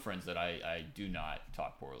are some friends that I do not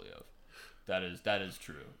talk poorly of. That is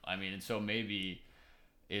true. I mean, and so maybe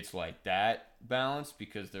it's like that balance,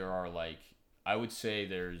 because there are, like, I would say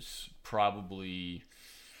there's probably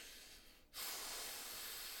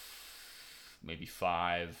maybe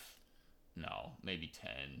 10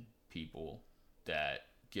 people that,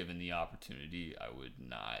 given the opportunity, I would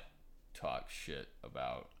not talk shit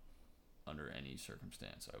about under any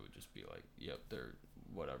circumstance. I would just be like, yep, they're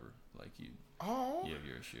whatever. Like, you have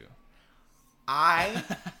your issue.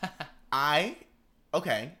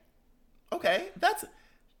 Okay, that's...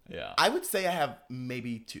 Yeah. I would say I have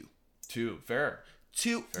maybe two. Fair.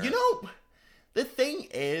 You know, the thing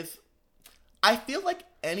is, I feel like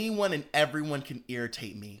anyone and everyone can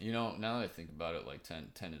irritate me. You know, now that I think about it, like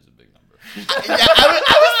 10 is a big number.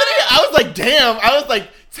 I was like, damn. I was like,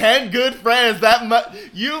 10 good friends.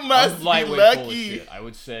 You must be lucky. I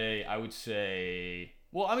would say.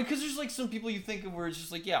 Well, I mean, because there's, like, some people you think of where it's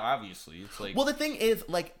just like, yeah, obviously, it's like. Well, the thing is,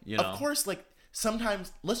 like, of course, like,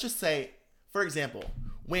 sometimes, let's just say, for example,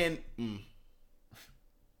 when I'm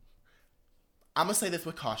gonna say this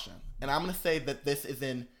with caution, and I'm gonna say that this is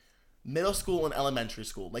in middle school and elementary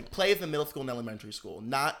school. Like, plays in middle school and elementary school,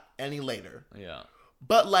 not any later. Yeah.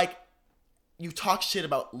 But, like, you talk shit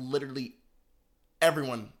about literally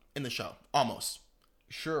everyone in the show, almost.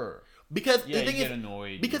 Sure. Because the thing is,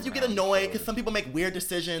 because you get annoyed because some people make weird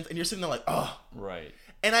decisions, and you're sitting there like, oh. Right.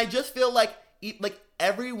 And I just feel like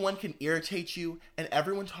everyone can irritate you, and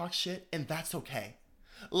everyone talks shit, and that's okay.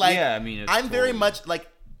 Like, yeah, I mean, I'm very much like,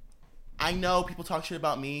 I know people talk shit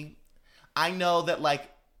about me. I know that,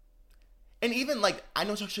 like, and even, like, I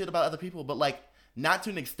know talk shit about other people, but, like, not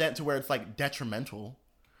to an extent to where it's, like, detrimental,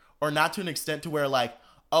 or not to an extent to where, like,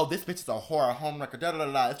 oh, this bitch is a whore, a homewrecker, da da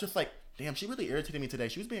da da. It's just like, damn, she really irritated me today.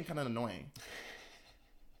 She was being kind of annoying.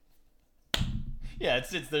 Yeah,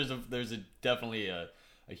 there's definitely a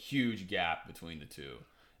huge gap between the two,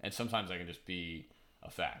 and sometimes that can just be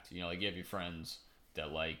a fact. You know, like, you have your friends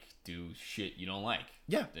that, like, do shit you don't like.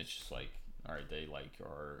 Yeah, it's just like, all right, they, like,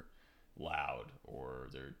 are loud, or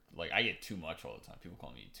they're like, I get too much all the time. People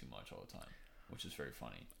call me too much all the time, which is very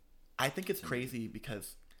funny. I think it's crazy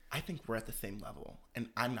because I think we're at the same level, and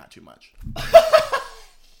I'm not too much.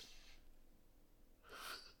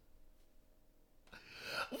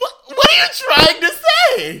 What are you trying to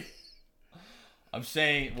say? I'm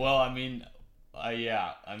saying, well, I mean,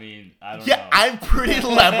 Yeah. I mean, I don't know. Yeah, I'm pretty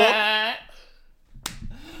level. I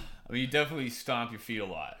mean, you definitely stomp your feet a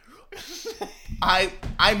lot.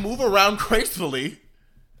 I move around gracefully.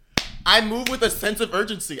 I move with a sense of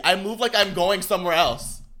urgency. I move like I'm going somewhere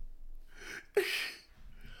else.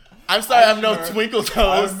 I'm sorry, I'm no twinkle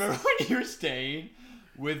toes. I remember when you were staying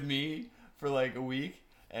with me for like a week,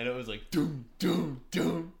 and it was like doom, doom,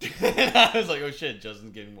 doom, and I was like, oh shit,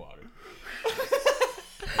 Justin's getting water.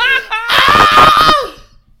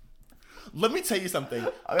 Let me tell you something.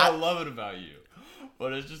 I love it about you,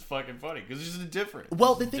 but it's just fucking funny because it's just different.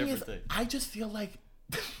 Well, the thing is, I just feel like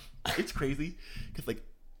it's crazy because like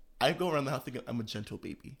I go around the house thinking I'm a gentle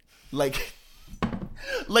baby, like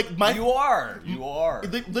my you are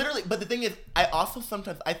literally. But the thing is,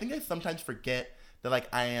 I think I sometimes forget that like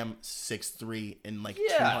I am 6'3" and like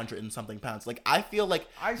 200 and something pounds. Like I feel like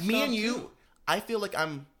me and you, I feel like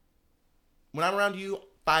when I'm around you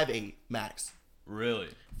 5'8" max. Really?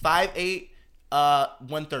 5'8",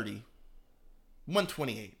 130,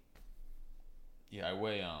 128. Yeah, I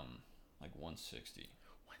weigh like 160. I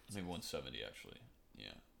think 170 actually.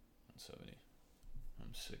 Yeah, 170.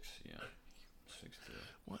 I'm 6'2".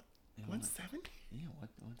 What? 170? Yeah. What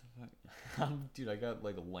the fuck? Dude, I got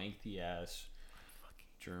like lengthy ass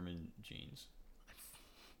German jeans.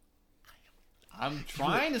 I'm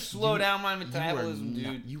trying to slow down my metabolism,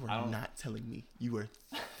 dude. You are not telling me you are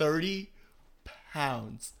 30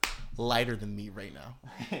 pounds lighter than me right now.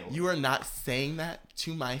 You are not saying that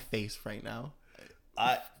to my face right now.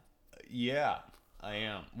 Yeah, I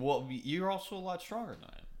am. Well, you're also a lot stronger than I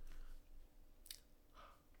am.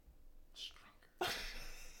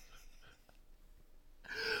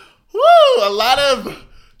 Woo! A lot of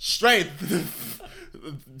strength.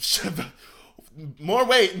 More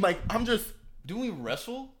weight. Like, I'm just... Do we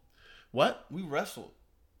wrestle? What? We wrestled.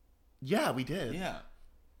 Yeah, we did. Yeah.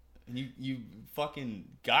 And you fucking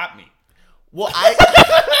got me. Well,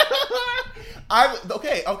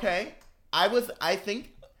 okay. I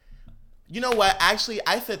think, you know what? Actually,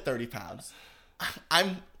 I said 30 pounds.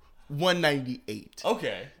 I'm 198.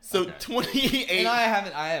 Okay. So okay. 28. And I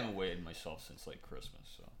haven't weighed myself since like Christmas,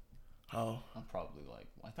 so. Oh. I'm probably like,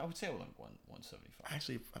 I would say like 175.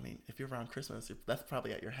 Actually, I mean, if you're around Christmas, that's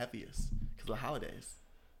probably at your heaviest because of the holidays.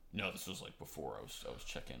 No, this was like before I was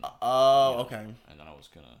checking. Okay. And then I was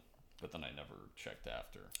gonna, but then I never checked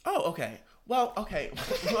after. Oh, okay. Well, okay.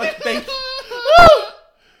 Thank you.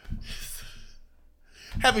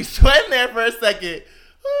 Had me sweating there for a second.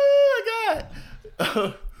 Oh my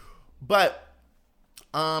god. But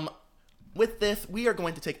with this, we are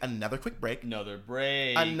going to take another quick break. Another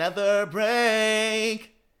break.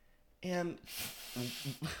 And do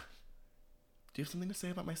you have something to say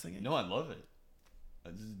about my singing? No, I love it.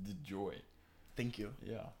 This is the joy. Thank you.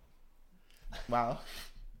 Yeah. Wow.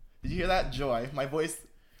 Did you hear that? Joy. My voice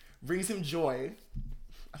brings him joy.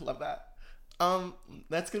 I love that.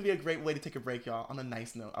 That's going to be a great way to take a break, y'all, on a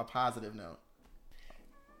nice note, a positive note.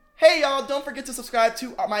 Hey, y'all, don't forget to subscribe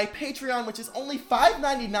to my Patreon, which is only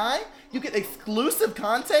 $5.99. You get exclusive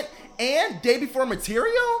content and day before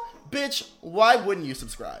material. Bitch, why wouldn't you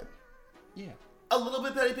subscribe? Yeah. A little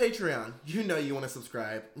bit petty Patreon. You know you want to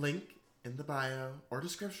subscribe. Link in the bio or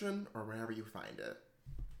description or wherever you find it.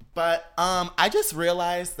 But I just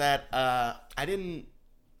realized that I didn't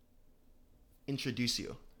introduce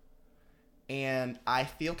you. And I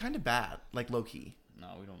feel kind of bad, like low key.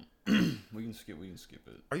 No, we don't. we can skip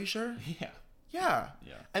it. Are you sure? Yeah. Yeah.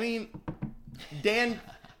 Yeah. I mean, Dan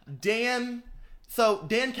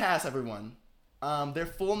Cass, everyone. Their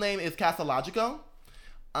full name is Cassologico.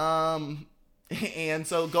 And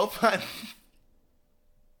so go find.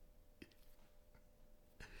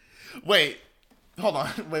 Wait. Hold on.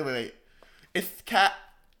 Wait. It's cat.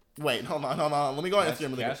 Wait. Hold on. Let me go on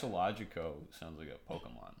Instagram. Cassologico sounds like a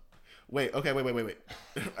Pokemon. Wait. Okay. Wait.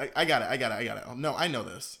 I got it. No, I know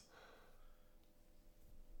this.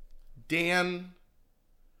 Dan.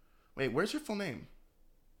 Wait. Where's your full name?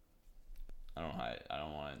 I don't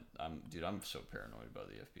want. I'm so paranoid about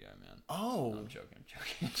the FBI, man. Oh. No, I'm joking.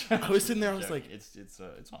 I was sitting there. I was like, it's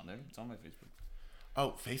on there. It's on my Facebook.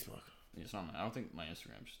 Oh, Facebook. It's not. I don't think my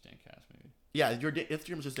Instagram's just Dan Cass. Maybe. Yeah, your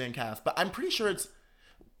Instagram is just Dan Cass, but I'm pretty sure it's.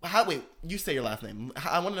 Wait, you say your last name.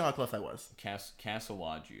 I want to know how close I was.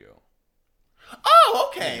 Cassologico. Oh,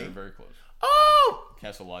 okay. Yeah, you're very close. Oh.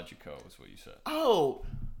 Cassologico is what you said. Oh.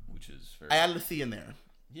 Which is very. I added a C in there.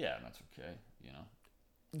 Yeah, that's okay.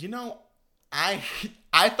 You know, I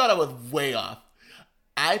thought I was way off.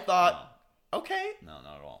 I thought, okay. No,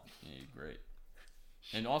 not at all. Yeah, you're great.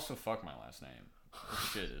 And also, fuck my last name. This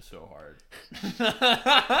shit is so hard. It's a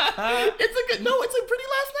pretty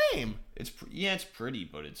last name. It's pretty,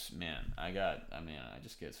 but it's, man, I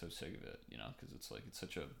just get so sick of it, you know, because it's like, it's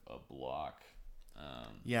such a block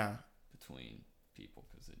between people,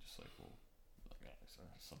 because they just like, well, like,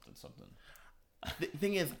 something. The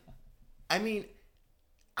thing is, I mean,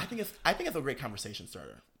 I think it's a great conversation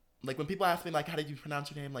starter. Like, when people ask me, like, how did you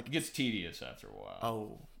pronounce your name? Like, it gets tedious after a while.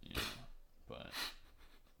 Oh. You know,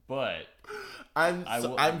 but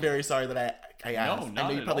I'm very sorry that I asked. No, I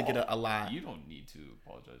know you probably all. get a lot. You don't need to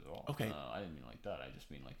apologize at all. Okay. I didn't mean like that. I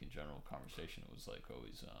just mean like in general conversation. It was like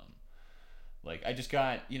always, like I just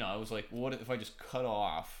got, you know, I was like, well, what if I just cut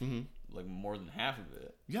off like more than half of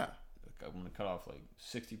it? Yeah. Like, I'm gonna cut off like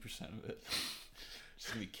 60% of it. It's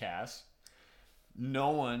gonna be Cass. No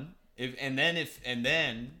one.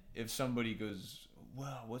 If somebody goes,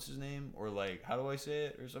 wow, what's his name? Or like, how do I say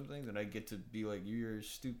it? Or something, then I get to be like, you're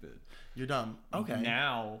stupid. You're dumb. Okay.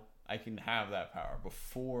 Now I can have that power.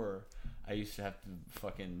 Before, I used to have to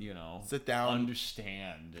fucking, you know, sit down,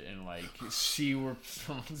 understand, and like see where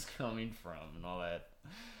someone's coming from and all that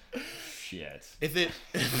shit. Is it?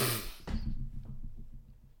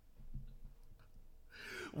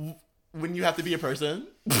 When you have to be a person?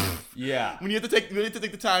 Yeah. When you have to take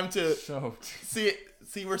the time to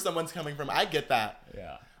see where someone's coming from. I get that.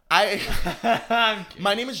 Yeah.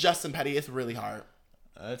 My name is Justin Petty. It's really hard.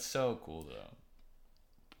 That's so cool though.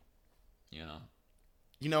 You know.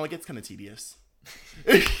 You know, it gets kind of tedious.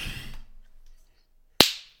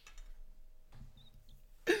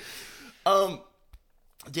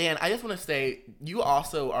 Dan, I just want to say you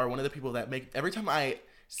also are one of the people that make every time I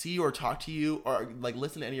see you or talk to you or like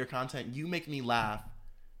listen to any of your content, you make me laugh.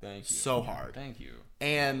 Thank you. So hard. Thank you.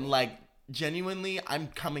 And like genuinely, I'm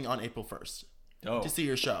coming on April 1st to see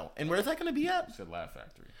your show. And where is that going to be at? It's at Laugh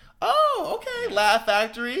Factory. Oh, okay. Yeah. Laugh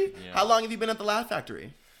Factory. Yeah. How long have you been at the Laugh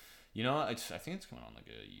Factory? You know, I think it's coming on like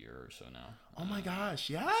a year or so now. Oh my gosh,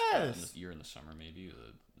 yes. Year in the summer, maybe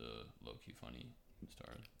the Low Key Funny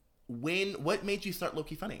started. What made you start Low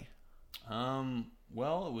Key Funny?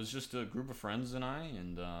 Well, it was just a group of friends and I,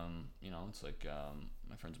 and you know, it's like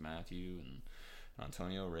my friends Matthew and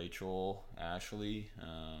Antonio, Rachel, Ashley,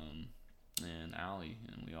 and Allie,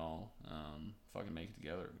 and we all fucking make it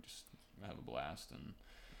together. We just have a blast, and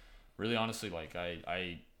really, honestly, like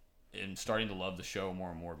I am starting to love the show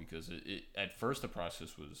more and more because it at first the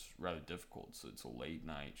process was rather difficult. So it's a late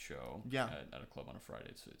night show at a club on a Friday.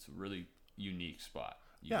 It's a really unique spot.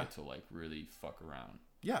 You get to like really fuck around.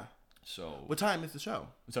 Yeah. So what time is the show?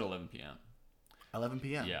 It's at 11 p.m. 11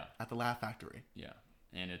 p.m. Yeah. At the Laugh Factory. Yeah.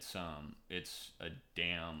 And it's a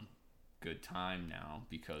damn good time now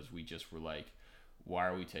because we just were like, why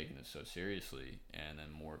are we taking this so seriously? And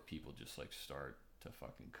then more people just like start to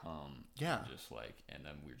fucking come. Yeah. Just like, and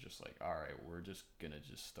then we're just like, all right, we're just gonna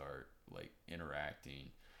just start like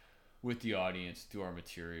interacting with the audience through our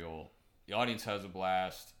material. The audience has a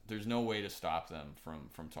blast. There's no way to stop them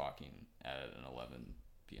from talking at an 11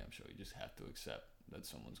 p.m. show. You just have to accept that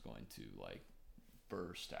someone's going to like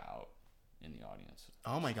burst out in the audience.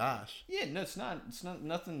 Oh my gosh. Yeah, no, it's not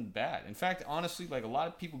nothing bad. In fact, honestly, like a lot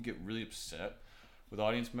of people get really upset with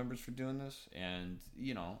audience members for doing this, and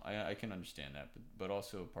you know, I can understand that, but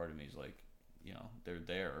also part of me is like, you know, they're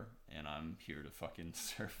there and I'm here to fucking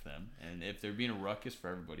serve them. And if they're being a ruckus for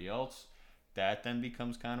everybody else, that then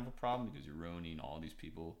becomes kind of a problem because you're ruining all these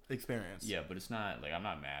people experience. Yeah, but it's not like I'm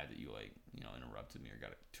not mad that you like, you know, interrupted me or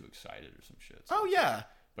got too excited or some shit. So, yeah.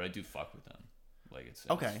 But I do fuck with them. Like it's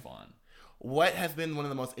fun. What has been one of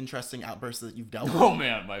the most interesting outbursts that you've dealt with? Oh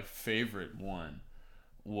man, my favorite one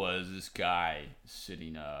was this guy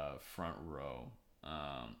sitting front row,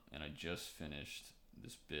 and I just finished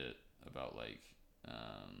this bit about like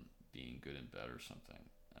being good in bed or something.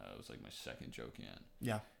 It was like my second joke in.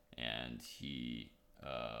 Yeah. And he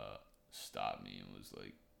stopped me and was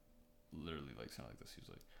like, literally like something like this. He was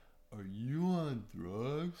like, "Are you on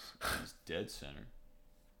drugs?" He's dead center,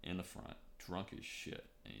 in the front, drunk as shit,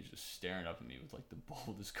 and he's just staring up at me with like the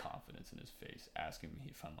boldest confidence in his face, asking me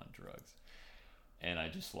if I'm on drugs. And I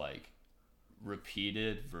just like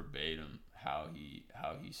repeated verbatim how he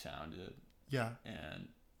sounded. Yeah. And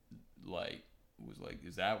like was like,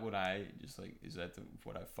 is that what I just like? Is that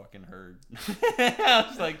what I fucking heard? I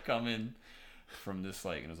was like coming from this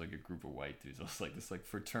like, and it was like a group of white dudes. I was like this like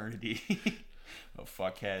fraternity of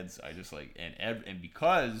fuckheads. I just like and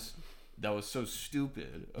because that was so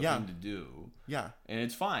stupid of him to do. Yeah. And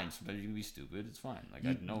it's fine. Sometimes you can be stupid. It's fine. Like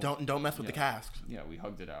I know. Don't mess with the cast. Yeah, we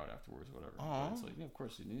hugged it out afterwards, whatever. But it's like, yeah, of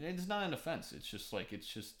course. It's not an offense. It's just like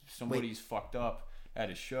somebody's fucked up at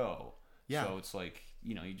a show. Yeah. So it's like,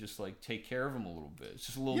 you know, you just like take care of them a little bit. It's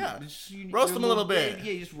just a little, Roast them a little bit.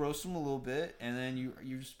 Yeah, you just roast them a little bit, and then you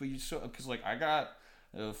so because like I got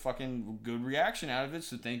a fucking good reaction out of it,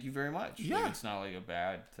 so thank you very much. Yeah, like, it's not like a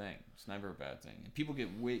bad thing. It's never a bad thing. And people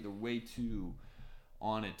they're way too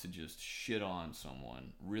on it to just shit on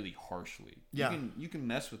someone really harshly. Yeah, you can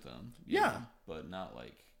mess with them. Yeah, know, but not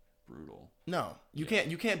like brutal. No, you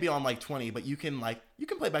can't be on like 20, but you can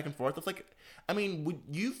play back and forth. It's like, I mean,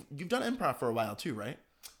 you've done improv for a while too, right?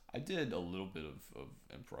 I did a little bit of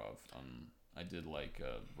improv. I did like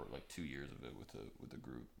 2 years of it with a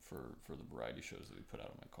group for the variety shows that we put out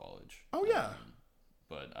of my college. Oh yeah.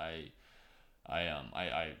 But I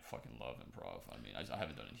fucking love improv. I mean, I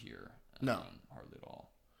haven't done it here. No. Hardly at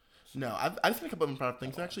all. So, no, I've seen a couple of improv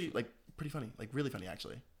things. They're actually like pretty funny, like really funny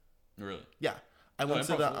actually. Really? Yeah. I went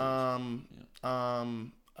to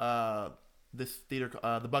this theater,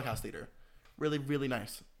 the Bughouse Theater. Really, really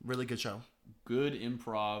nice. Really good show. Good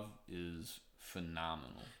improv is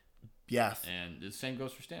phenomenal. Yes. And the same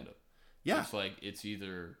goes for stand-up. Yeah. It's like, it's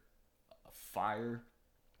either a fire,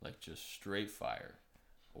 like just straight fire,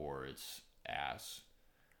 or it's ass,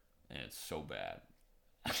 and it's so bad.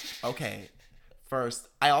 Okay. First,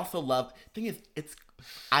 I also love, thing is,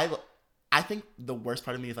 I think the worst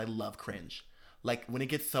part of me is I love cringe. Like, when it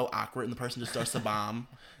gets so awkward and the person just starts to bomb,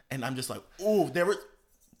 and I'm just like, ooh, there was...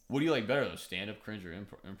 What do you like better, though? Stand-up cringe or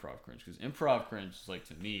improv cringe? Because improv cringe is like,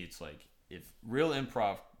 to me, it's like, if real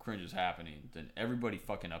improv cringe is happening, then everybody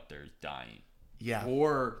fucking up there is dying. Yeah.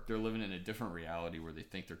 Or they're living in a different reality where they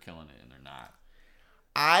think they're killing it and they're not.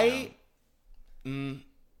 And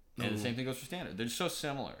the same thing goes for stand-up. They're so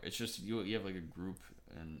similar. It's just, you have like a group,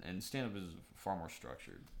 and stand-up is far more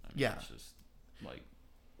structured. I mean, yeah. It's just like...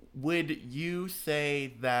 Would you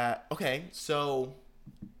say that... Okay, so...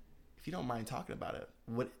 If you don't mind talking about it,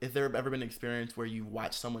 has there ever been an experience where you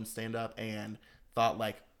watched someone stand up and thought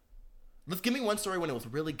like, let's give me one story when it was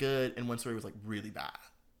really good and one story was like really bad.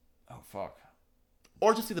 Oh fuck.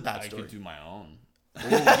 Or just do the bad story. I could do my own. Ooh,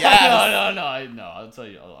 yes. No. I'll tell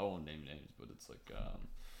you. I won't name names, but it's like,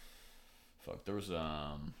 fuck. There was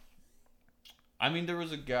there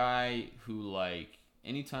was a guy who, like,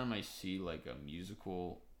 anytime I see like a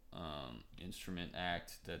musical instrument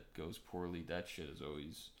act that goes poorly, that shit is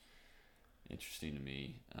always interesting to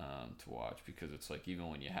me to watch, because it's like, even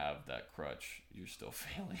when you have that crutch, you're still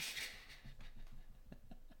failing.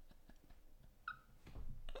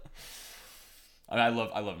 I mean,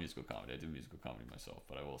 I love musical comedy. I do musical comedy myself,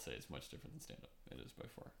 but I will say it's much different than stand-up. It is by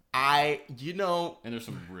far. And there's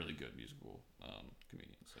some really good musical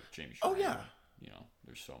comedians, like Jamie Schreier. Oh yeah. You know,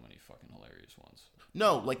 there's so many fucking hilarious ones.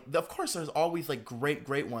 No, like, of course there's always like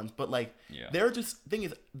great ones, but like, they're just, thing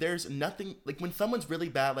is, there's nothing, like, when someone's really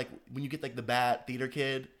bad, like when you get like the bad theater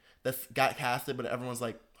kid that's got casted, but everyone's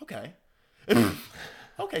like, okay,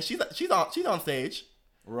 okay, she's on stage.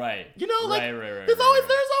 Right. You know, like, right, there's always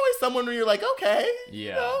someone where you're like, okay. Yeah.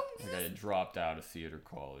 You know? Like, I dropped out of theater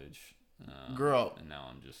college. Girl. And now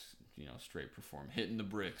I'm just, straight perform, hitting the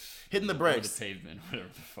bricks. Hitting the bricks. Or the pavement, whatever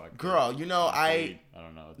the fuck. Girl, I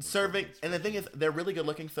don't know. Serving, and the thing is, they're really good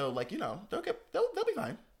looking, so like, they'll be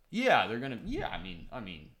fine. Yeah, they're gonna. Yeah, I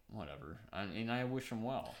mean, whatever. I wish them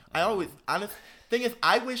well. Thing is,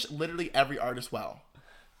 I wish literally every artist well.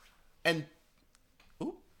 And,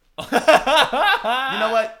 ooh. You know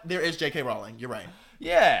what? There is J.K. Rowling. You're right.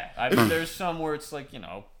 Yeah, there's some where it's like,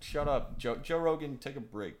 shut up, Joe Rogan, take a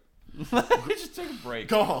break. Just take a break.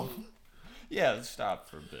 Go home. Yeah, let's stop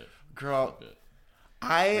for a bit. Girl,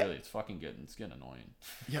 really, it's getting annoying.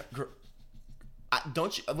 Yeah, girl.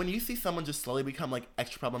 Don't you, when you see someone just slowly become like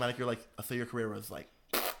extra problematic, you're like, I thought your career was like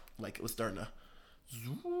it was starting to,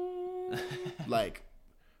 like,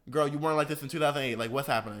 girl, you weren't like this in 2008. Like, what's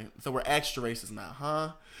happening? So we're extra racist now,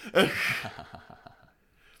 huh?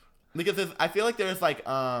 Because I feel like there's like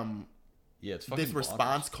it's this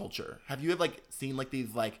response culture. Have you ever like seen like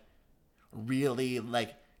these like really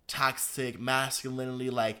like toxic masculinity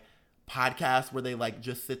like podcasts where they like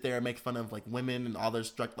just sit there and make fun of like women and all their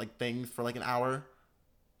like things for like an hour?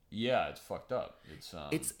 Yeah, it's fucked up.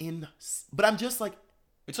 But I'm just like,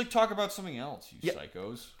 it's like, talk about something else, you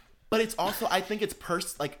psychos. But it's also, I think it's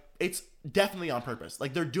it's definitely on purpose.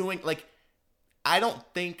 Like, they're doing like, I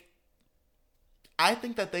think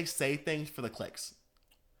that they say things for the clicks.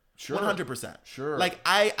 Sure. 100%. Sure. Like,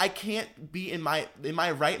 I can't be in my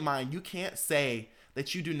right mind. You can't say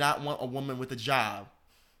that you do not want a woman with a job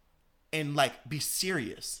and like be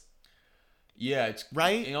serious. Yeah, it's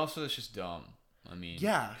right. And also, it's just dumb. I mean,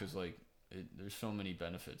 yeah, because like there's so many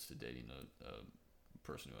benefits to dating a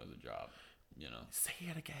person who has a job. You know, say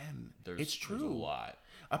it again. It's There's a true. lot.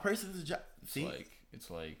 A person's job. See, It's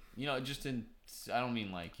like you know, just in. I don't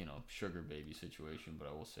mean like sugar baby situation, but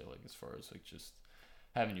I will say like as far as like just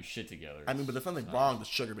having your shit together. I mean, but there's something wrong with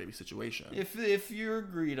the sugar baby situation. If you're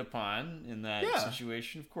agreed upon in that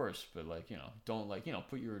situation, of course. But like don't like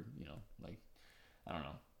put your like I don't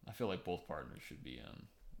know. I feel like both partners should be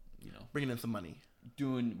bringing in some money,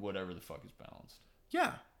 doing whatever the fuck is balanced.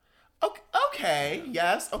 Yeah. Okay. Yeah.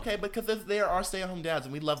 Yes. Okay. Because there are stay-at-home dads,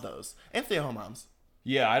 and we love those, and stay-at-home moms.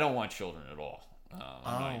 Yeah, I don't want children at all.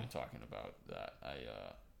 I'm not even talking about that.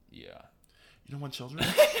 Yeah. You don't want children?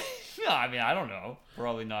 No, I mean, I don't know.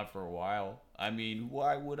 Probably not for a while. I mean,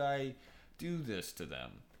 why would I do this to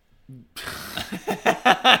them?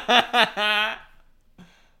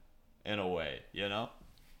 In a way,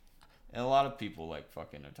 And a lot of people like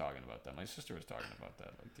fucking are talking about that. My sister was talking about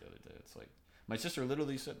that like the other day. It's like my sister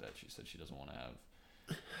literally said that. She said she doesn't want to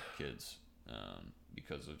have kids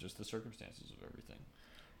because of just the circumstances of everything.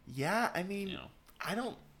 Yeah, I mean, I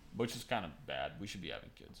don't. Which is kind of bad. We should be having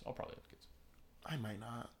kids. I'll probably have kids. I might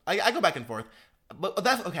not. I go back and forth, but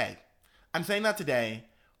that's okay. I'm saying that today,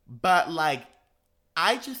 but like,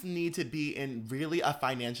 I just need to be in really a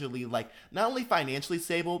financially like not only financially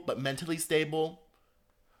stable but mentally stable,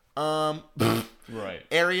 right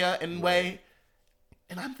area and way.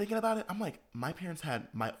 And I'm thinking about it. I'm like, my parents had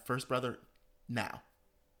my first brother now.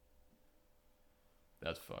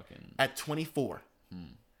 That's fucking at 24.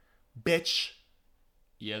 Bitch.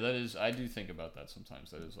 Yeah, that is. I do think about that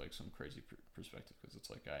sometimes. That is like some crazy perspective because it's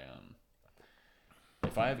like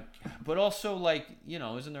if I have, but also like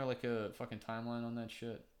isn't there like a fucking timeline on that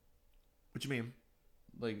shit? What you mean?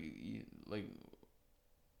 Like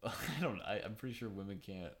I don't. I'm pretty sure women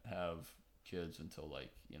can't have kids until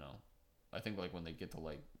like I think like when they get to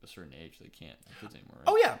like a certain age they can't have kids anymore. Right?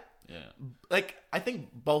 Oh yeah. Yeah. Like I think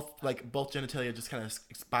both genitalia just kind of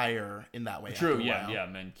expire in that way. True. Yeah. Yeah.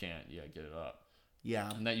 Men can't. Yeah. Get it up.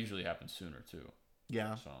 Yeah. And that usually happens sooner too.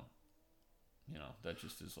 Yeah. So, that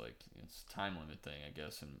just is like it's a time limit thing, I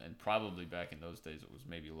guess, and probably back in those days it was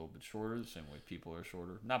maybe a little bit shorter, the same way people are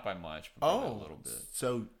shorter, not by much, but by a little bit.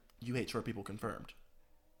 So you hate short people? Confirmed.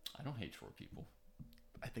 I don't hate short people.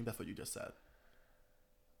 I think that's what you just said.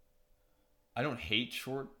 I don't hate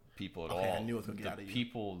short people at all. I knew it was going to get out of you. The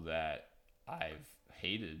people that I've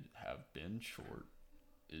hated have been short.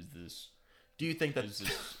 Do you think that?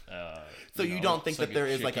 So you don't think that there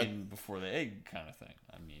is like a before the egg kind of thing?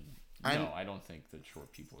 I mean, no, I don't think that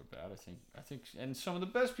short people are bad. I think, and some of the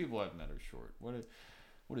best people I've met are short. What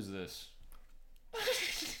is this?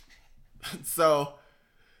 So,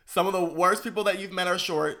 some of the worst people that you've met are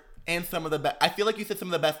short, and some of the best. I feel like you said some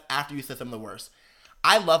of the best after you said some of the worst.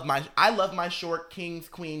 I love my short kings,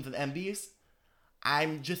 queens, and MBs.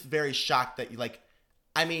 I'm just very shocked that you like.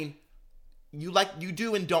 I mean, you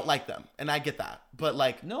do and don't like them, and I get that. But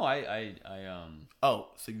like, no, I Oh,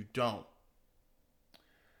 so you don't?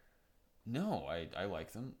 No, I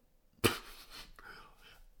like them.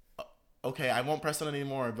 Okay, I won't press on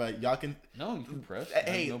anymore, but y'all can. No, you can press.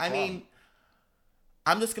 Hey, no I mean,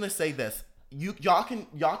 I'm just gonna say this. Y'all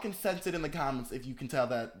can sense it in the comments if you can tell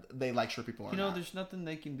that they like short people or not. There's nothing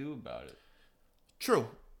they can do about it. True.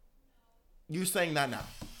 You saying that now.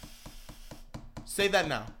 Say that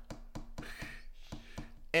now.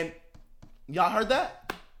 And y'all heard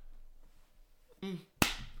that?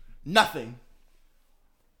 Nothing.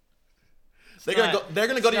 They're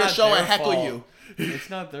gonna go to your show and heckle you. It's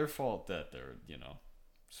not their fault that they're,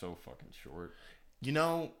 so fucking short.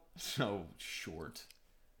 So short.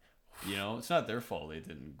 It's not their fault they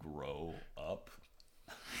didn't grow up.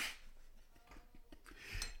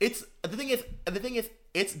 The thing is,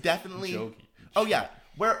 it's definitely. I'm joking. Oh yeah,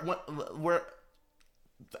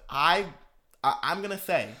 I'm gonna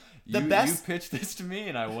say the best. You pitched this to me,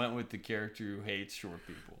 and I went with the character who hates short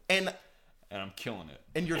people, and I'm killing it.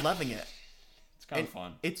 And you're loving it. It's kind of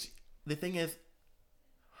fun. The thing is,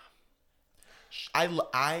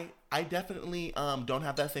 I definitely don't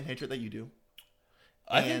have that same hatred that you do.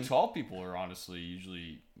 I think tall people are honestly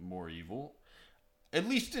usually more evil. At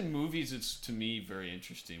least in movies, it's to me very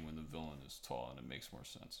interesting when the villain is tall, and it makes more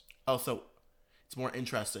sense. Oh, so it's more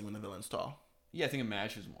interesting when the villain's tall. Yeah, I think it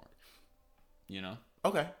matches more.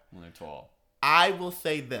 Okay. When they're tall. I will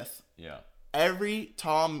say this. Yeah. Every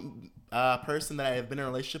tall person that I have been in a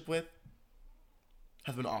relationship with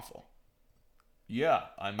has been awful. Yeah,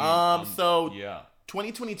 I mean. Yeah.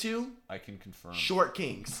 2022. I can confirm. Short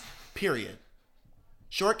kings. Period.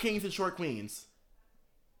 Short kings and short queens.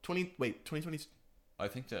 2020. I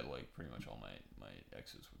think that like pretty much all my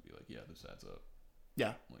exes would be like, yeah, this adds up.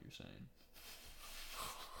 Yeah. What you're saying.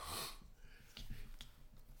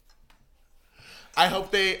 I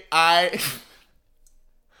hope they. I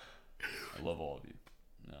love all of you.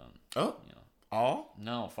 Oh, you know. all?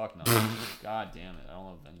 No, fuck no. God damn it, I don't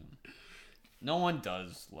love anyone. No one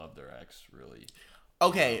does love their ex, really.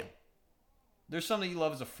 Okay. You know? There's something you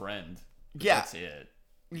love as a friend. Yeah. That's it.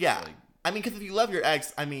 Yeah. Like, I mean, because if you love your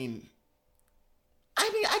ex, I guess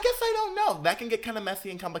I don't know. That can get kind of messy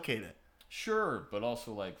and complicated. Sure, but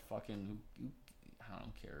also like fucking, who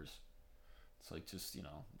cares? It's like just, you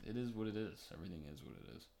know, it is what it is. Everything is what it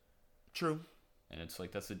is. True. And it's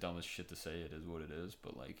like that's the dumbest shit to say. It is what it is,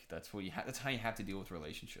 but like that's what that's how you have to deal with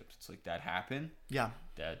relationships. It's like that happened. Yeah.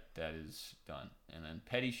 That is done. And then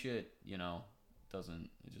petty shit, you know, it's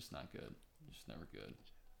just not good. It's just never good.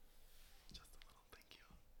 Just a little thank you.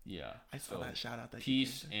 Yeah. I saw that shout out. That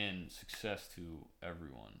peace and success to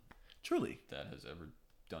everyone. Truly. That has ever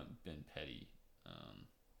been petty.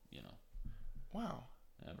 You know. Wow.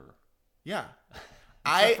 Ever. Yeah.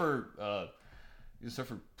 Except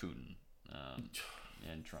for Putin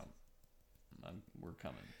and Trump. We're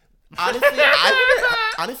coming.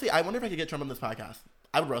 Honestly, I wonder if I could get Trump on this podcast.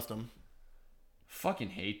 I would roast him. Fucking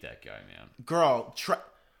hate that guy, man. Girl,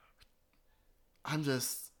 I'm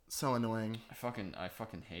just so annoying. I fucking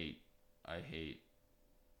hate. I hate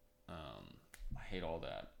all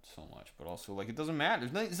that so much, but also like it doesn't matter.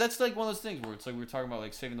 That's like one of those things where it's like we were talking about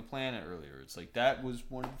like saving the planet earlier. It's like that was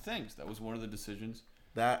one of the things. That was one of the decisions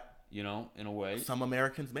that, you know, in a way some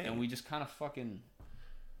Americans made, and we just kind of fucking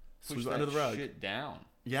push that under the rug. Shit down.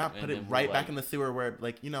 Yeah, put it right back in the sewer where,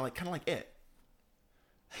 like, you know, like kind of like it.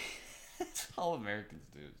 That's all Americans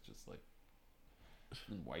do. It's just like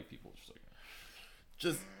and white people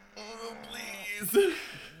just oh, please.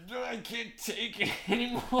 I can't take it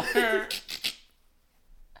anymore.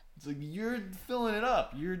 It's like you're filling it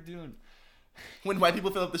up. You're doing. When white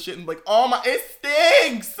people fill up the shit and be like, oh my, it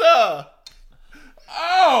stinks.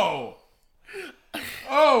 Oh,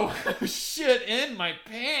 shit in my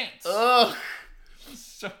pants. Ugh.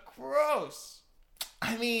 So gross.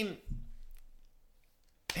 I mean,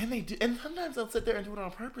 and they do, and sometimes they'll sit there and do it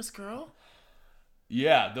on purpose, girl.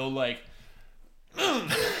 Yeah, they'll like like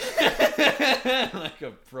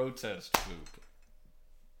a protest poop.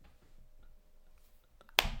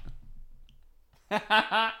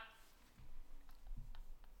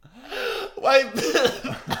 Why?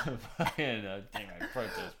 Dang, I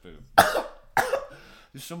protest poop.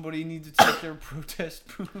 Does somebody need to take their protest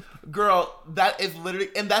poop? Girl, that is literally,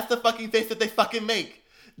 and that's the fucking face that they fucking make.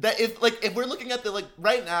 That is like, if we're looking at the like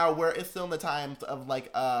right now, where it's still in the times of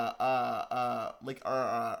like our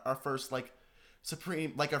first like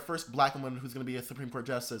supreme, like our first black woman who's gonna be a Supreme Court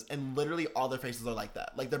justice, and literally all their faces are like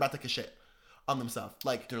that, like they're about to take a shit on themselves,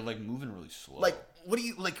 like they're like moving really slow. Like, what do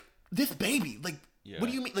you like? This baby, like, yeah. What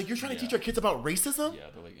do you mean? Like, you're trying to teach our kids about racism?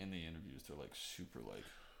 Yeah, they're like in the interviews, they're like super like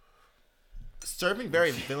serving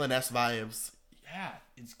very villainous vibes. Yeah,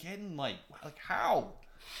 it's getting like how?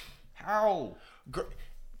 Girl,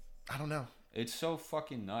 I don't know. It's so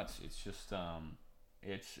fucking nuts. It's just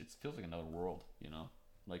it feels like another world, you know?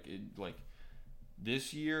 Like it like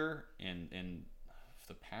this year and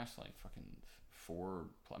the past like fucking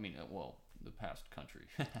the past country.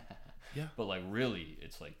 Yeah. But like really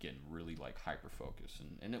it's like getting really like hyper focused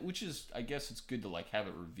and which is, I guess it's good to like have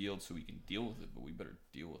it revealed so we can deal with it, but we better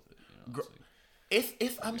deal with it, you know?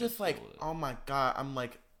 It's I'm just like, oh my god, I'm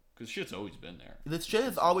like, because shit's always been there. This shit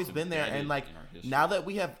has always been there, and like now that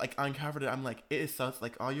we have like uncovered it, I'm like, it is such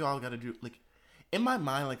like all you all gotta do, like in my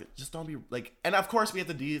mind, like just don't be like, and of course we have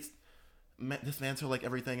to dismantle like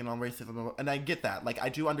everything and all racism, and I get that, like I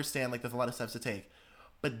do understand like there's a lot of steps to take,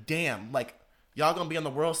 but damn, like y'all gonna be on the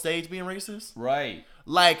world stage being racist, right?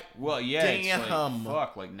 Like, well, yeah, damn. It's like,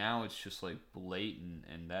 fuck, like now it's just like blatant,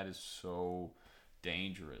 and that is so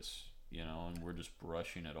dangerous, you know, and we're just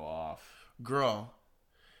brushing it off. Girl,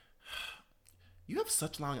 you have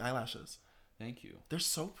such long eyelashes. Thank you. They're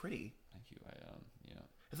so pretty. Thank you. Yeah.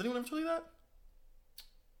 Has anyone ever told you that?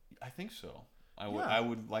 I think so. I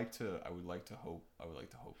would like to hope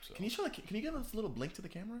so. Can you give us a little blink to the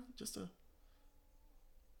camera just to?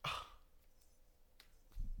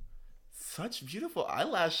 Such beautiful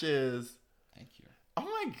eyelashes. Thank you. Oh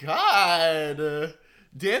my god.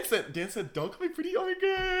 Dan said, don't call me pretty. Oh my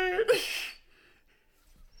god.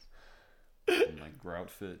 My grout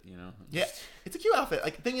fit, you know? Yeah, it's a cute outfit.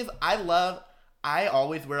 Like, the thing is, I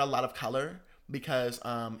always wear a lot of color because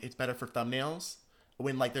it's better for thumbnails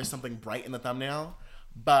when like there's something bright in the thumbnail.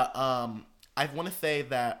 But I want to say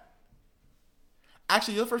that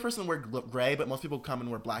actually you're the first person to wear gray, but most people come and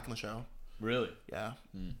wear black in the show. Really? Yeah.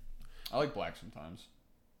 I like black sometimes.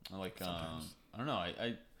 I like sometimes. I don't know.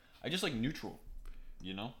 I just like neutral,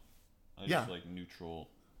 you know? I just like neutral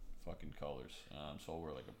fucking colors. So I'll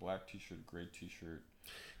wear like a black t-shirt, a gray t-shirt.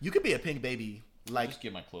 You could be a pink baby. Like, I just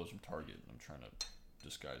get my clothes from Target. I'm trying to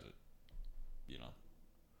disguise it. You know.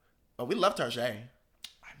 Oh, we love Target.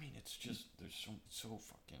 I mean, it's just there's so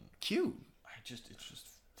fucking cute. It's just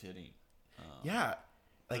fitting. Yeah, like,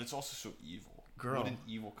 but it's also so evil. Girl, what an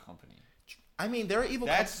evil company. I mean, they're evil.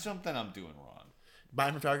 That's something I'm doing wrong.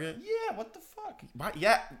 Buying from Target? Yeah. What the fuck?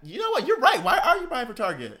 Yeah. You know what? You're right. Why are you buying from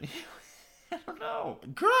Target? I don't know,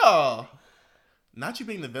 girl. Not you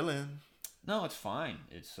being the villain. No, it's fine.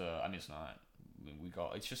 It's I mean, it's not.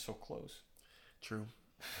 It's just so close. True.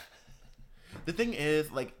 The thing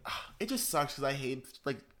is, like, it just sucks because I hate,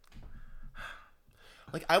 like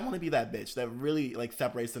I want to be that bitch that really, like,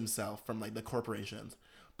 separates himself from, like, the corporations.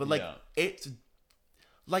 But, like, it's,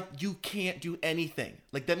 like, you can't do anything.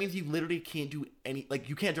 Like, that means you literally can't do like,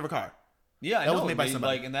 you can't drive a car. Yeah, I know. Was made by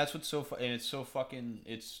somebody. Like, and that's what's so, and it's so fucking,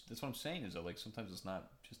 that's what I'm saying is that, like, sometimes it's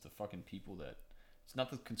not just the fucking people that, it's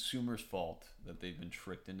not the consumer's fault that they've been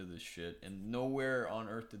tricked into this shit, and nowhere on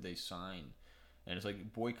earth did they sign. And it's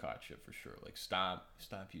like boycott shit for sure. Like stop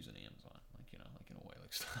using Amazon. Like, you know, like in a way,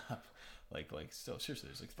 like stop. Like still seriously,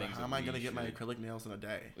 there's like things. How am I gonna get my acrylic nails in a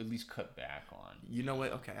day? At least cut back on. You know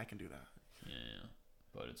what? Okay, I can do that. Yeah,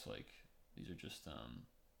 but it's like these are just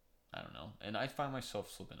I don't know. And I find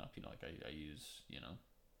myself slipping up. You know, like I use, you know,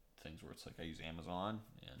 things where it's like I use Amazon,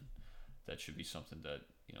 and that should be something that,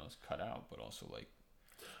 you know, is cut out. But also like,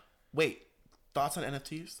 wait, thoughts on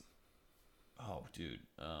NFTs? Oh, dude.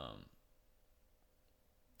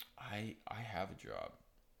 I have a job.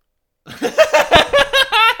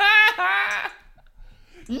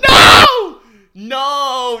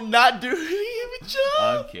 No, not doing a job.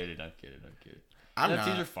 I'm kidding.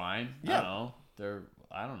 NFTs are fine. Yeah. I don't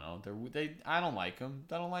know. I don't like them.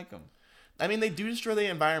 I don't like them. I mean, they do destroy the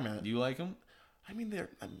environment. Do you like them? I mean,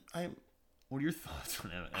 I'm what are your thoughts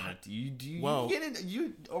on NFT? Do you well, get it?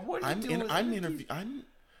 What are you doing?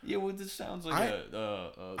 Yeah, well, this sounds like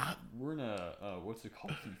we're in a what's it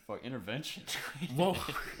called? Intervention. Whoa!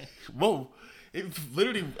 It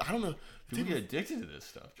literally, I don't know. People get addicted to this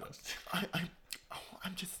stuff, Justin. I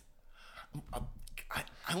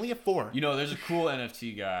only have 4. You know, there's a cool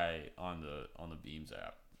NFT guy on the Beams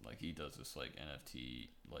app. Like, he does this like NFT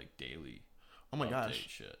like daily. Oh my gosh!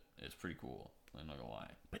 Shit, it's pretty cool. I'm not gonna lie.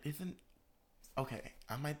 But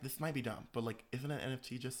this might be dumb, but like, isn't an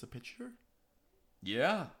NFT just a picture?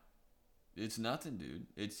 Yeah, it's nothing, dude.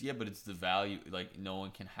 But it's the value. Like, no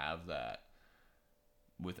one can have that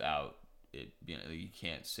without it being. Like, you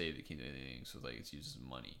can't save it, can't do anything. So like, it's used as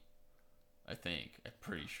money. I'm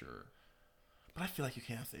pretty sure. But I feel like you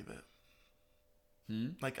can't save it.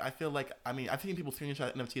 Like, I feel like, I mean, I've seen people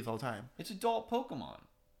screenshot NFTs all the time. It's adult Pokemon,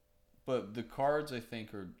 but the cards I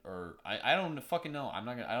think are I don't fucking know. I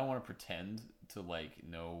don't want to pretend to like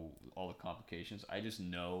know all the complications. I just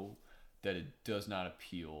know that it does not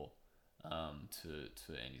appeal to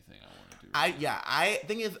anything I want to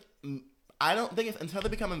do. I don't think it's until they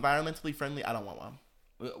become environmentally friendly. I don't want one.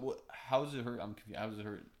 How does it hurt? I'm confused. How does it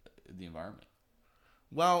hurt the environment?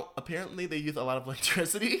 Well, apparently they use a lot of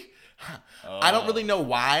electricity. I don't really know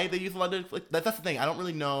why they use a lot of that's the thing. I don't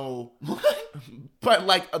really know. But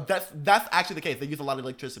like that's actually the case. They use a lot of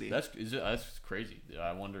electricity. That's crazy.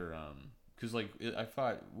 I wonder cuz like I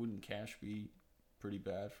thought, wouldn't cash be pretty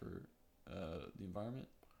bad for the environment?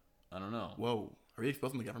 I don't know. Whoa. Are we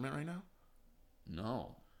exposing the government right now?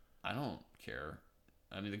 No. I don't care.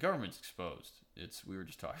 I mean, the government's exposed. We were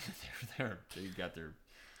just talking. They got their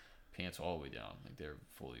pants all the way down. Like, they're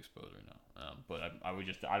fully exposed right now. But I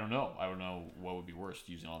don't know. I don't know what would be worse,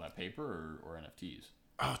 using all that paper or NFTs.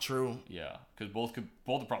 Oh, true. Yeah, because both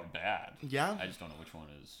are probably bad. Yeah. I just don't know which one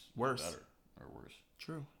is worse, better or worse.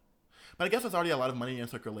 True. But I guess there's already a lot of money in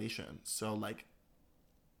circulation. So like,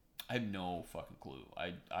 I have no fucking clue.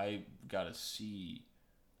 I got a C,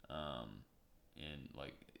 in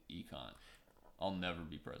like econ. I'll never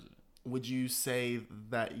be president. Would you say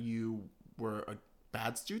that you were a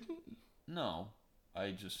bad student? No,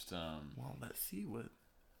 I just Well, let's see what.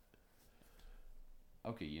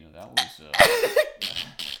 Okay, you know, that was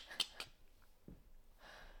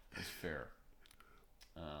that's fair.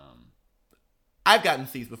 I've gotten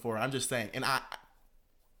C's before. I'm just saying, and I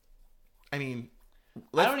mean,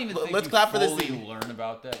 I don't even think let's you clap for this. Fully learn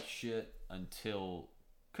about that shit until,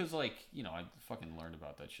 cause like, you know, I fucking learned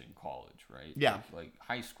about that shit in college, right? Yeah. Like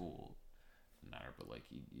high school, doesn't matter, but like,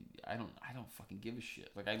 I don't fucking give a shit.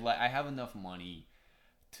 Like I have enough money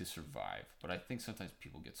to survive, but I think sometimes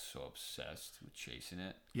people get so obsessed with chasing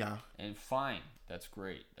it. Yeah. And fine, that's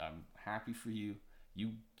great. I'm happy for you.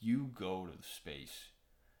 You go to the space,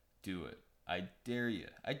 do it. I dare you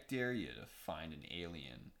to find an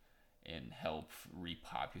alien and help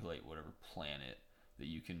repopulate whatever planet that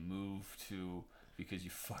you can move to because you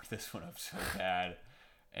fucked this one up so bad.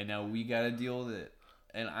 And now we got to deal with it.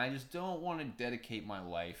 And I just don't want to dedicate my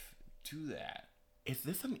life to that. Is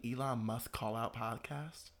this an Elon Musk call-out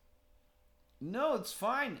podcast? No, it's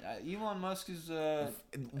fine. Elon Musk is...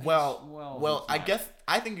 Well,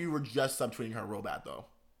 I think you were just subtweeting her real bad, though.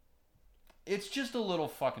 It's just a little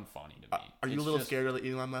fucking funny to me. Are you a little scared of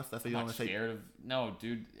Elon Musk? That's what you want to say? Scared of... No,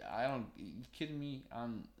 dude. I don't... You kidding me?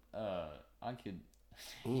 I could...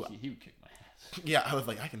 Ooh. He would kick my ass. Yeah, I was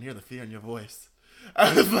like, I can hear the fear in your voice.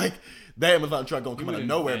 I was like, that Amazon truck gonna come out of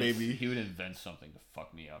nowhere, baby. He would invent something to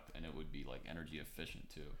fuck me up, and it would be like energy efficient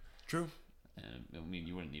too. True. And I mean,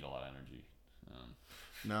 you wouldn't need a lot of energy.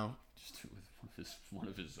 No. Just with one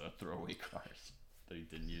of his throwaway cars that he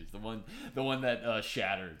didn't use. The one that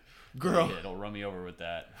shattered. Girl, it'll run me over with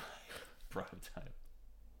that prototype.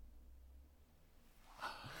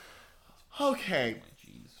 Okay.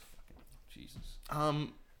 Jesus.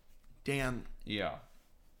 Dan. Yeah.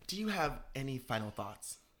 Do you have any final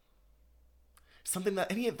thoughts?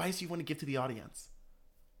 Any advice you want to give to the audience?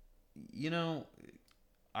 You know,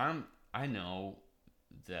 I know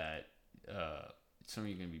that some of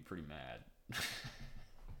you are gonna be pretty mad,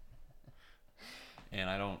 and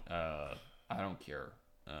I don't care.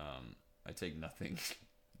 I take nothing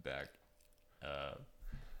back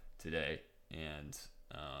today, and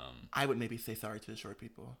I would maybe say sorry to the short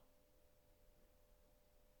people.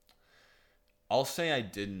 I'll say I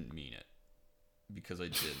didn't mean it because I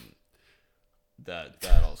didn't. That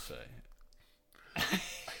I'll say.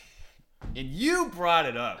 And you brought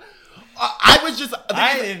it up. I was just.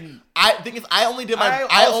 I only did my.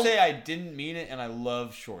 I'll say I didn't mean it, and I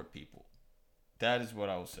love short people. That is what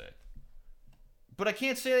I will say. But I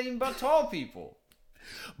can't say that even about tall people.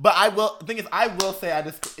 But I will. The thing is, I will say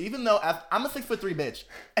even though I'm a 6'3" bitch,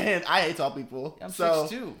 and I hate tall people. I'm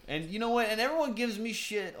 6'2", and you know what? And everyone gives me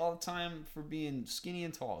shit all the time for being skinny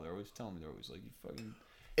and tall. They're always telling me, they're always like, "You fucking."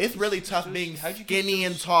 It's really tough being skinny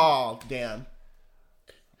and tall, Dan.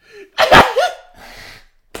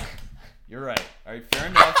 You're right. All right, fair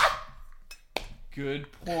enough.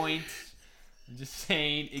 Good point. I'm just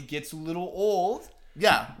saying, it gets a little old.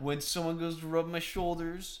 Yeah. When someone goes to rub my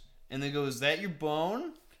shoulders. And they go, "Is that your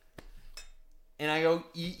bone?" And I go,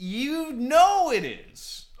 "You know it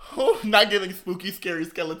is." Oh, not getting spooky, scary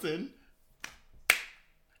skeleton.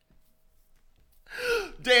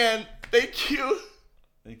 Dan, thank you.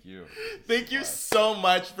 Thank you. Thank you so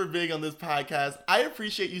much for being on this podcast. I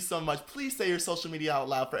appreciate you so much. Please say your social media out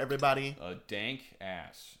loud for everybody. Dank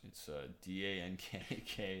Ass. It's DANKASS.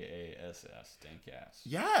 Dank Ass.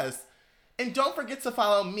 Yes. And don't forget to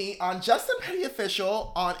follow me on Justin Petty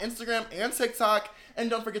Official on Instagram and TikTok. And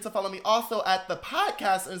don't forget to follow me also at the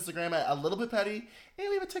podcast Instagram at A Little Bit Petty. And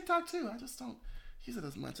we have a TikTok too. I just don't use it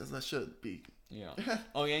as much as I should be. Yeah.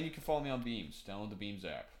 Oh, yeah, and you can follow me on Beams. Download the Beams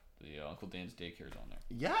app. The Uncle Dan's Daycare is on there.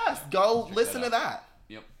 Yes, go listen to that.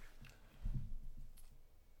 Yep.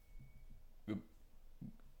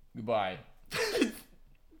 Goodbye.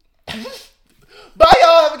 Bye,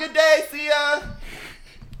 y'all. Have a good day. See ya.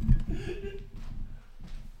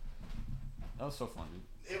 That was so fun,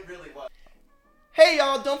 dude. It really was. Hey,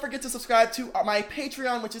 y'all. Don't forget to subscribe to my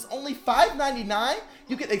Patreon, which is only $5.99.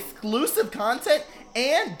 You get exclusive content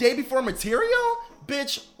and day before material.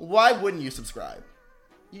 Bitch, why wouldn't you subscribe?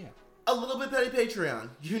 Yeah. A Little Bit Petty Patreon.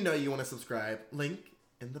 You know you want to subscribe. Link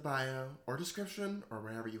in the bio or description or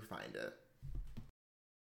wherever you find it.